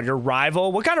that be called? Your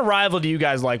rival? What kind of rival do you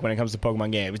guys like when it comes to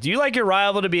Pokemon games? Do you like your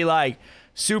rival to be like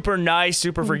super nice,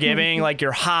 super forgiving, like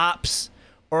your Hops?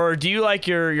 Or do you like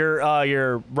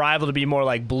your rival to be more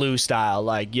like blue style,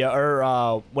 like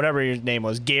or whatever your name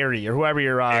was, Gary or whoever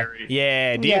your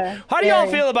Gary. How do y'all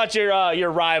feel about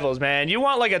your rivals, man? You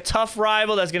want like a tough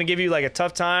rival that's gonna give you like a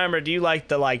tough time, or do you like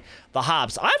the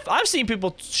Hops? I've seen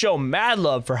people show mad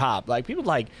love for Hop, like people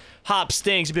like Hop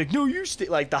stinks. Be like, no, you stink.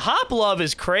 Like the Hop love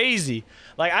is crazy.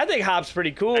 Like I think Hop's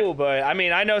pretty cool, but I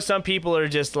mean I know some people are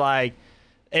just like,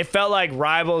 it felt like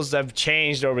rivals have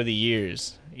changed over the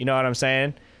years. You know what I'm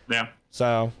saying? Yeah.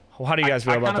 So, how do you guys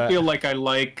feel about that? I kind of feel like I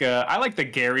like the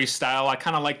Gary style. I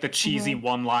kind of like the cheesy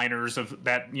one-liners of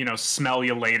that, smell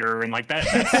you later, and like that's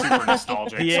super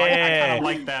nostalgic. Yeah. So I kind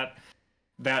of like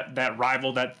that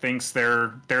rival that thinks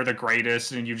they're the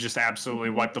greatest, and you just absolutely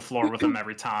wipe the floor with them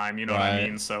every time. You know what I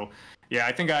mean? So. Yeah,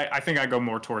 I think I go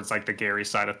more towards like the Gary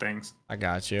side of things. I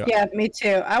got you. Yeah, me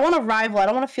too. I want a rival. I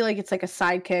don't want to feel like it's like a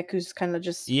sidekick who's kind of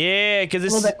just because a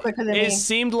little bit quicker than me. It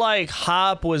seemed like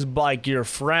Hop was like your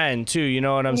friend too. You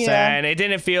know what I'm saying? It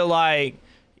didn't feel like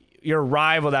your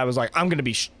rival that was like, I'm gonna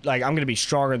be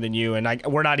stronger than you, and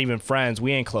we're not even friends.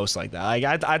 We ain't close like that. Like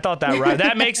I thought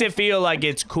that makes it feel like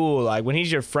it's cool. Like when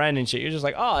he's your friend and shit, you're just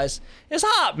like, oh, it's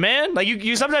Hop, man. Like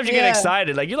you sometimes you get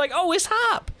excited. Like you're like, oh, it's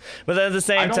Hop. But then at the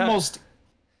same time,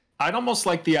 I'd almost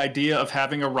like the idea of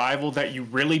having a rival that you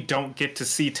really don't get to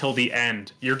see till the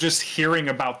end. You're just hearing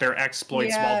about their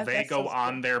exploits while they go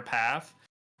on their path.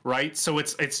 Right? So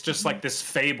it's just like this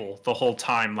fable the whole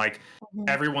time. Like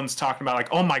everyone's talking about like,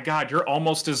 oh my God, you're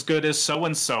almost as good as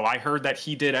so-and-so. I heard that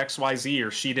he did XYZ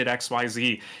or she did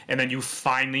XYZ. And then you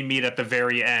finally meet at the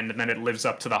very end and then it lives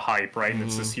up to the hype, right? And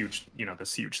it's this huge,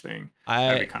 this huge thing.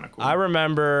 That'd be kind of cool. I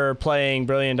remember playing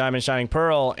Brilliant Diamond Shining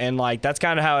Pearl, and like that's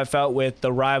kind of how I felt with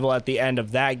the rival at the end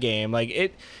of that game.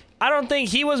 Like I don't think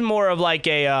he was more of like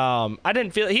a I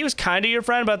didn't feel he was kind of your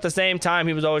friend, but at the same time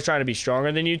he was always trying to be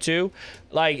stronger than you too.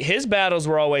 Like his battles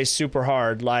were always super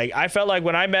hard. Like I felt like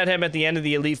when I met him at the end of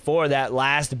the Elite Four, that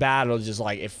last battle just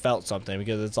like it felt something,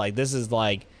 because it's like this is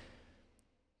like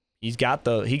he got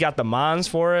the mons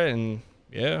for it, and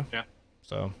yeah.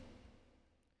 So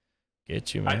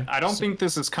get you, man. I don't think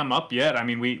this has come up yet. I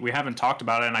mean, we haven't talked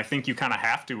about it, and I think you kind of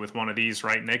have to with one of these,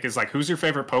 right, Nick? Is like, who's your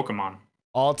favorite Pokemon?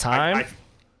 All time?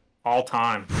 All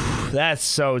time. That's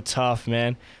so tough,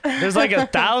 man. There's like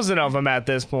 1,000 of them at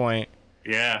this point.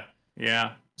 Yeah.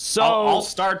 So I'll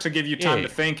start to give you time to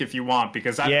think if you want,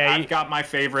 because I've got my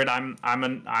favorite. I'm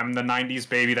the '90s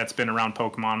baby that's been around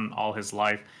Pokemon all his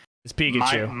life. It's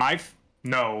Pikachu.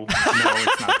 No,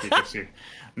 it's not Pikachu.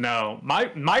 No,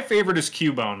 my favorite is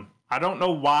Cubone. I don't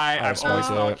know why. I've always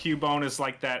thought Cubone is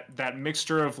like that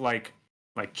mixture of like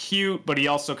cute, but he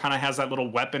also kind of has that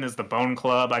little weapon as the Bone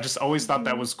Club. I just always thought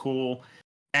that was cool.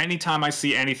 Anytime I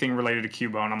see anything related to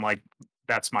Cubone, I'm like,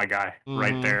 that's my guy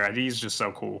right there. He's just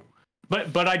so cool.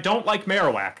 But I don't like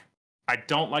Marowak. I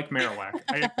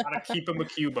gotta keep him a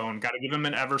Cubone. Gotta give him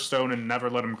an Everstone and never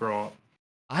let him grow up.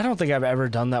 I don't think I've ever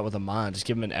done that with a mon. Just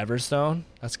give him an Everstone.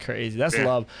 That's crazy. That's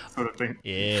love. Sort of thing.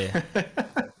 Yeah.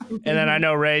 And then I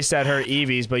know Ray said her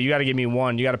Eevees, but you got to give me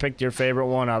one. You got to pick your favorite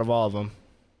one out of all of them.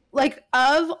 Like,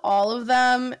 of all of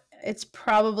them, it's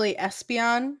probably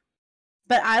Espeon.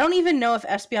 But I don't even know if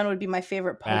Espeon would be my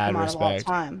favorite Pokemon of all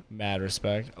time. Mad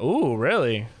respect. Ooh,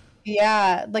 really?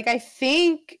 Yeah. Like, I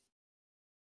think...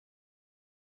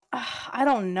 I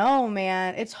don't know,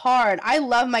 man. It's hard. I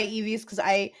love my Eevees because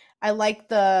I like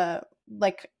the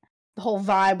whole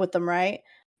vibe with them, right?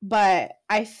 But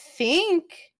I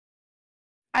think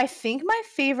my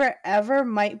favorite ever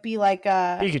might be like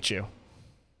a Pikachu.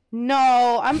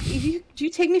 No, do you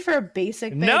take me for a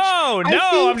basic bitch? No,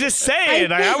 I'm just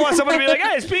saying. I want someone to be like,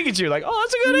 hey, it's Pikachu. Like, oh,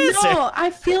 that's a good answer. No, I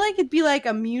feel like it'd be like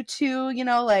a Mewtwo, you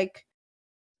know, like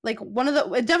one of the,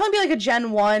 it'd definitely be like a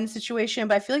Gen 1 situation,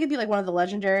 but I feel like it'd be like one of the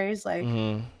legendaries. Like,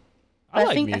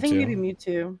 I think maybe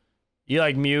Mewtwo. You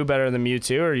like Mew better than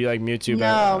Mewtwo, or you like Mewtwo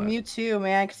better? No, Mewtwo,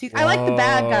 man. Because I like the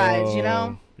bad guys, you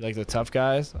know? You like the tough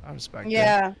guys? I respect that.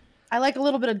 Yeah. I like a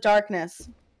little bit of darkness.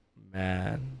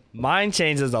 Man. Mine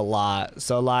changes a lot.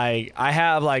 So, like, I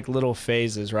have, like, little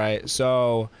phases, right?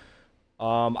 So,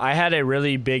 I had a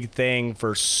really big thing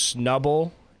for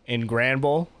Snubbull in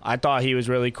Granbull. I thought he was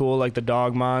really cool, like the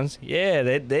Dogmons. Yeah,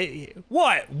 they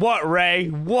What, Ray?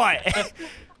 What?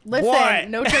 Listen, what?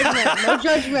 No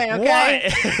judgment, okay?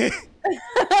 What?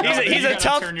 He's a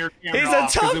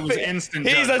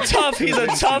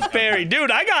tough fairy.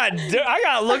 Dude, I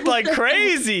got looked like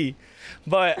crazy.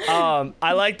 But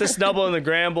I like the Snubbull and the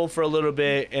Granbull for a little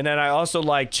bit, and then I also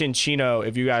like Chinchino,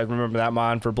 if you guys remember that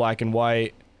mon for Black and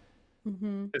White.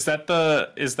 Mm-hmm. Is that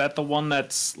the one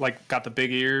that's like got the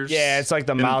big ears? Yeah, it's like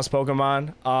the mouse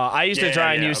Pokemon. I used to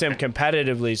try and use him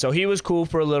competitively, so he was cool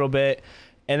for a little bit.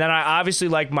 And then I obviously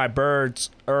like my birds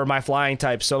or my flying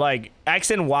types. So like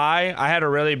X and Y, I had a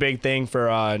really big thing for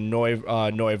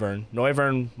Noivern.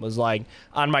 Noivern was like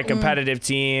on my competitive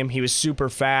team. He was super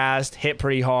fast, hit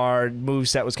pretty hard,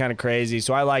 moveset was kind of crazy.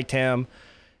 So I liked him.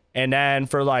 And then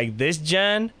for like this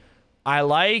gen, I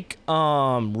like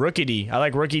Rookidee. I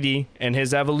like Rookidee and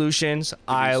his evolutions.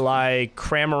 I like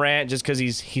Cramorant just because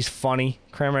he's funny.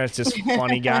 Cramorant's just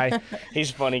funny guy. He's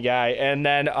a funny guy. And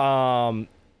then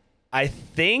I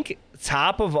think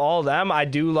top of all of them, I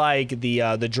do like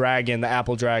the dragon, the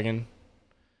apple dragon.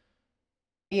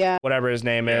 Yeah. Whatever his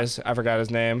name is. I forgot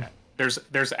his name.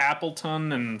 There's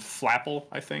Appleton and Flapple,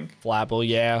 I think. Flapple,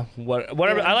 yeah.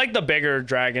 Whatever. Yeah. I like the bigger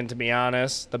dragon, to be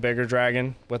honest. The bigger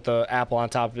dragon with the apple on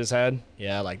top of his head.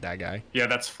 Yeah, I like that guy. Yeah,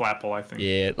 that's Flapple, I think.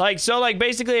 Yeah. Like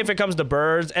basically if it comes to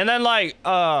birds, and then like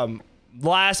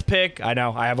last pick, I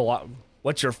know I have a lot.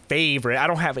 What's your favorite? I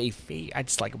don't have a favorite. I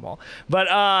just like them all. But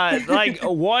like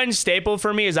one staple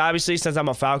for me is obviously, since I'm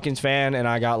a Falcons fan and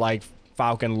I got like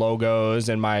Falcon logos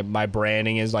and my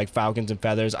branding is like Falcons and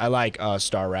feathers, I like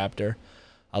Staraptor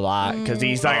a lot because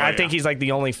he's like I think he's like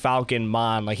the only Falcon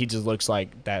mon. Like he just looks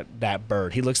like that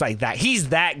bird. He looks like that. He's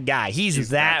that guy. He's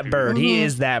that bird. He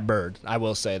is that bird. I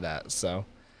will say that. So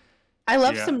I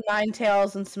love some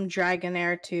Ninetales and some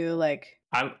Dragonair too. Like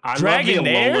I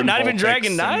Dragonair, not even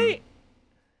Dragonite.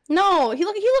 No, he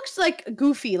looks like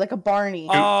Goofy, like a Barney. He's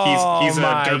a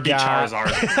derpy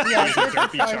Charizard. Yeah, he's a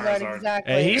derpy Charizard.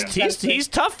 Exactly. He's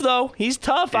tough though. He's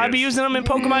tough. I'd be using him in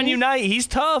Pokemon Unite. He's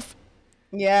tough.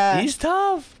 Yeah. He's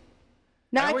tough.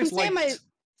 Now I can say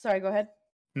Sorry, go ahead.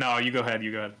 No, you go ahead.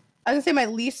 I was gonna say my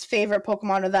least favorite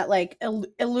Pokemon are that like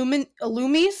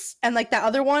Illumise and like that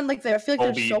other one. Like I feel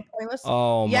like they're so pointless.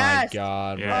 Oh Yes. my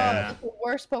god, bro. Yeah. It's the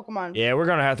worst Pokemon. Yeah, we're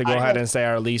gonna have to go ahead and say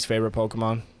our least favorite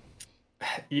Pokemon.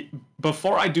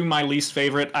 Before I do my least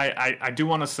favorite, I do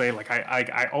want to say, like,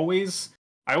 I always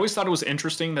thought it was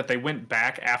interesting that they went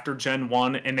back after Gen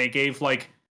 1 and they gave like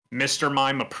Mr.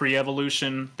 Mime a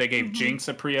pre-evolution, they gave Jinx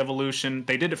a pre-evolution.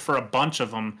 They did it for a bunch of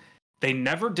them. They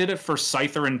never did it for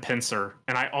Scyther and Pinsir,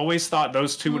 and I always thought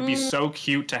those two would be so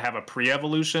cute to have a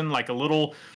pre-evolution, like a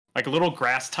little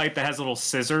grass type that has little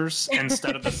scissors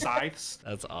instead of the scythes.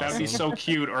 That's awesome. That'd be so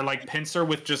cute. Or like Pinsir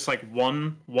with just like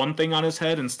one thing on his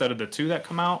head instead of the two that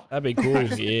come out. That'd be cool.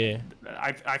 Yeah.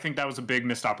 I think that was a big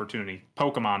missed opportunity.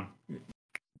 Pokemon.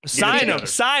 Sign him.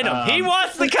 He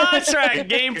wants the contract,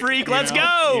 Game Freak. Let's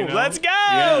go. Let's go.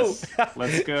 Yes,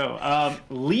 let's go.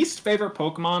 Least favorite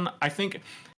Pokemon, I think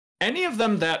any of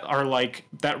them that are like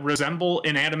that resemble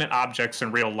inanimate objects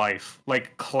in real life,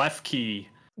 like Klefki.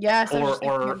 Yes.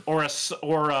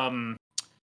 Or I'm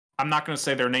not gonna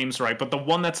say their names right, but the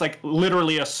one that's like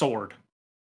literally a sword.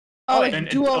 Oh, like and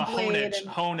Dual Blade.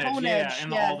 Honedge, yeah,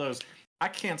 and all those. I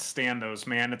can't stand those,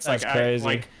 man. It's That's like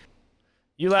crazy.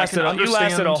 You lasted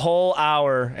a whole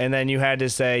hour, and then you had to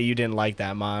say you didn't like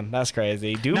that, Mon. That's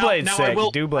crazy. Doublade's sick.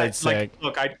 Doublade's sick.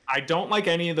 Look, I don't like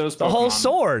any of those Pokemon the whole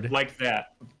sword like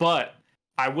that, but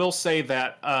I will say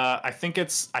that I think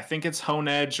it's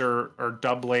Honedge or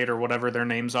Doublade or whatever their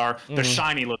names are. The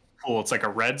shiny looks cool. It's like a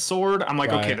red sword. I'm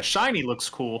like, okay, the shiny looks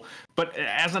cool, but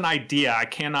as an idea, I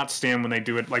cannot stand when they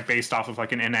do it like based off of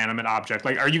like an inanimate object.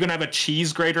 Like, are you gonna have a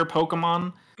cheese grater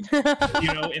Pokemon?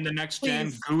 In the next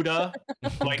gen, Gouda,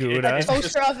 like Gouda.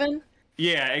 Toaster oven.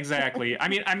 Yeah, exactly. I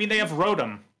mean, they have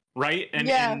Rotom, right?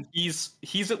 And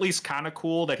he's at least kind of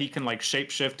cool that he can like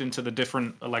shapeshift into the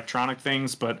different electronic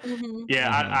things. But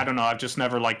I don't know. I've just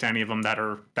never liked any of them that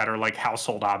are like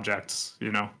household objects.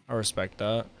 I respect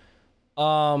that.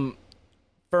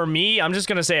 For me, I'm just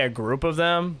gonna say a group of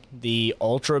them. The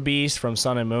Ultra Beast from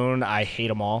Sun and Moon. I hate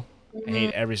them all. I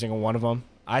hate every single one of them.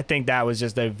 I think that was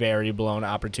just a very blown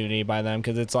opportunity by them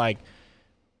because it's like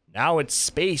now it's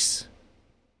space.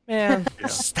 Man,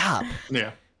 stop.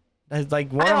 Yeah.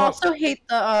 Like I also hate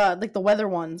the like the weather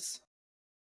ones.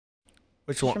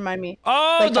 Which one? Remind me.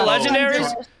 Oh, like the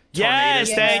legendaries. Yes,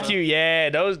 Tornadoes. thank you. Yeah,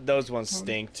 those ones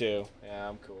stink too. Yeah,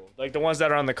 I'm cool. Like the ones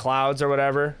that are on the clouds or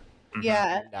whatever.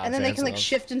 Yeah, Not and then they can like fans of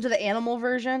shift into the animal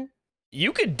version.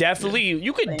 You could definitely,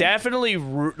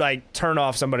 like turn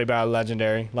off somebody by a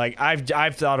legendary. Like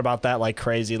I've thought about that like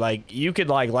crazy. Like you could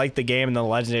like the game and the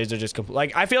legendaries are just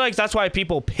like I feel like that's why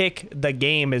people pick the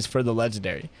game is for the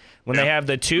legendary. When they have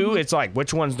the two, it's like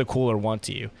which one's the cooler one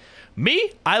to you.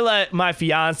 Me, I let my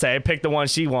fiance pick the one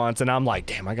she wants, and I'm like,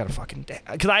 damn, I gotta fucking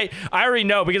because I already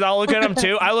know because I'll look at them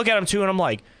too. I look at them too, and I'm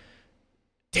like,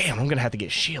 damn, I'm gonna have to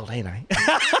get shield, ain't I?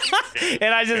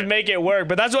 And I just make it work.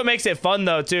 But that's what makes it fun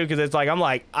though too, because it's like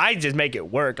I just make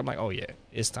it work. I'm like, oh yeah,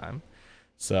 it's time.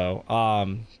 So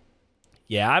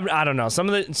yeah, I don't know. Some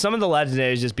of the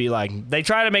legendaries just be like they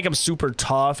try to make them super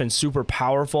tough and super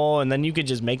powerful, and then you could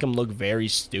just make them look very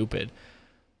stupid.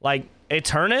 Like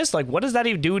Eternus, like what is that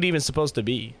even supposed to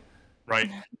be?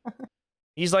 Right.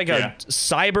 He's like a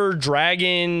cyber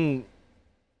dragon.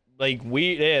 Like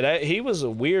he was a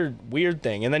weird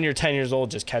thing, and then you're 10 years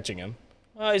old just catching him.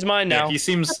 He's mine now. Yeah,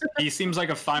 he seems like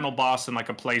a final boss in like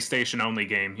a PlayStation only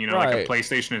game, like a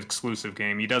PlayStation exclusive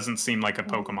game. He doesn't seem like a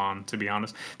Pokemon, to be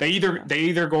honest. They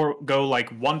either go like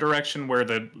one direction where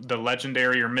the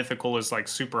legendary or mythical is like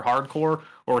super hardcore,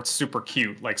 or it's super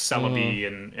cute like Celebi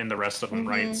and the rest of them,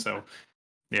 right? So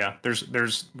yeah,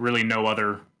 there's really no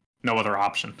other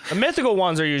option. The mythical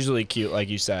ones are usually cute, like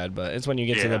you said, but it's when you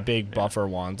get to the big buffer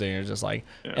ones and you're just like,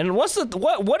 and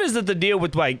what is it the deal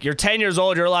with like you're 10 years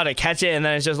old, you're allowed to catch it, and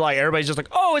then it's just like everybody's just like,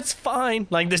 oh, it's fine.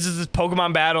 Like this is this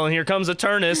Pokemon battle, and here comes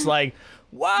Eternus, like,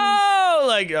 whoa,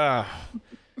 like,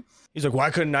 he's like,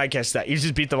 why couldn't I catch that? You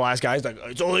just beat the last guy. He's like,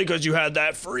 it's only because you had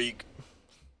that freak.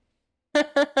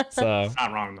 So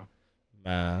not wrong though.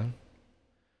 Man.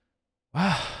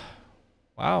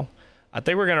 Wow. I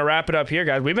think we're gonna wrap it up here,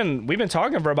 guys. We've been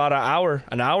talking for about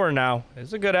an hour now.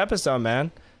 It's a good episode,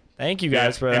 man. Thank you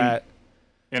guys for that.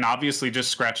 And obviously, just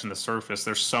scratching the surface.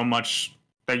 There's so much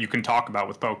that you can talk about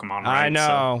with Pokemon. Right? I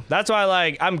know. So. That's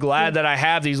why, I'm glad that I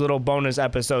have these little bonus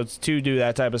episodes to do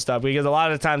that type of stuff, because a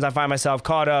lot of times I find myself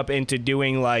caught up into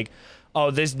doing like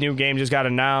oh, this new game just got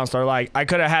announced, or like I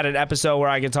could have had an episode where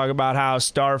I could talk about how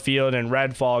Starfield and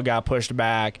Redfall got pushed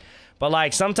back. But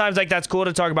like sometimes like that's cool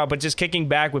to talk about, but just kicking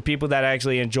back with people that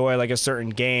actually enjoy like a certain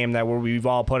game that where we've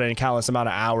all put in countless amount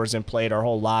of hours and played our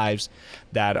whole lives,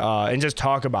 that and just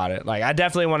talk about it. Like I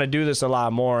definitely want to do this a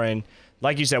lot more, and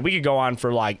like you said, we could go on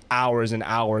for like hours and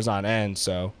hours on end.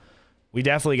 So we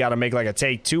definitely got to make like a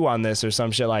take 2 on this or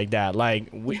some shit like that.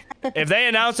 Like if they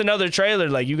announce another trailer,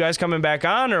 like you guys coming back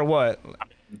on or what?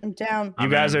 I'm down. You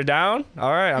guys are down? All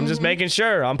right, I'm just making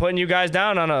sure. I'm putting you guys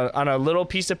down on a little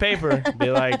piece of paper. Be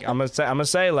like, I'm gonna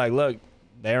say like, look,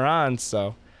 they're on.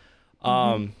 So,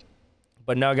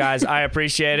 but no, guys, I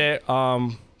appreciate it.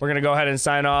 We're gonna go ahead and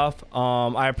sign off.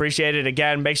 I appreciate it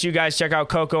again. Make sure you guys check out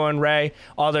Coco and Ray.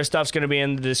 All their stuff's gonna be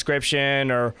in the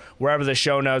description or wherever the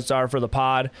show notes are for the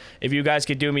pod. If you guys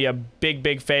could do me a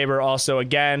big favor, also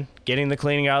again, getting the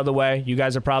cleaning out of the way. You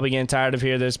guys are probably getting tired of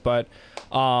hearing this, but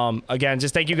again,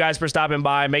 just thank you guys for stopping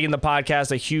by, making the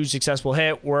podcast a huge successful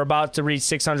hit. We're about to reach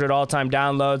 600 all-time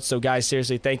downloads, so guys,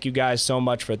 seriously, thank you guys so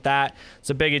much for that. It's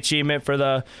a big achievement for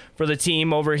the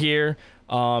team over here.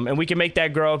 And we can make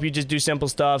that grow if you just do simple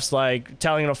stuffs like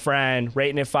telling a friend,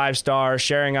 rating it 5 stars,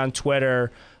 sharing on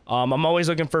Twitter. I'm always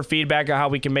looking for feedback on how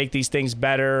we can make these things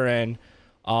better and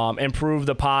improve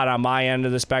the pod on my end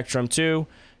of the spectrum too.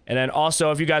 And then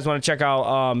also, if you guys want to check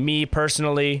out me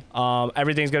personally,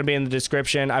 everything's going to be in the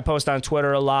description. I post on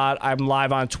Twitter a lot. I'm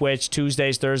live on Twitch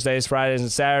Tuesdays, Thursdays, Fridays,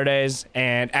 and Saturdays.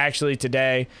 And actually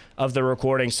today of the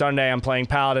recording, Sunday, I'm playing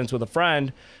Paladins with a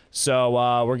friend.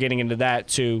 So we're getting into that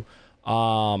too.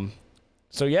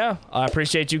 So yeah, I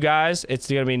appreciate you guys. It's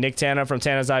going to be Nick Tana from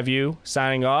Tana's Eye View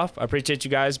signing off. I appreciate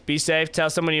you guys. Be safe. Tell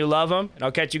someone you love them. And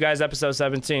I'll catch you guys episode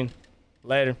 17.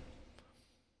 Later.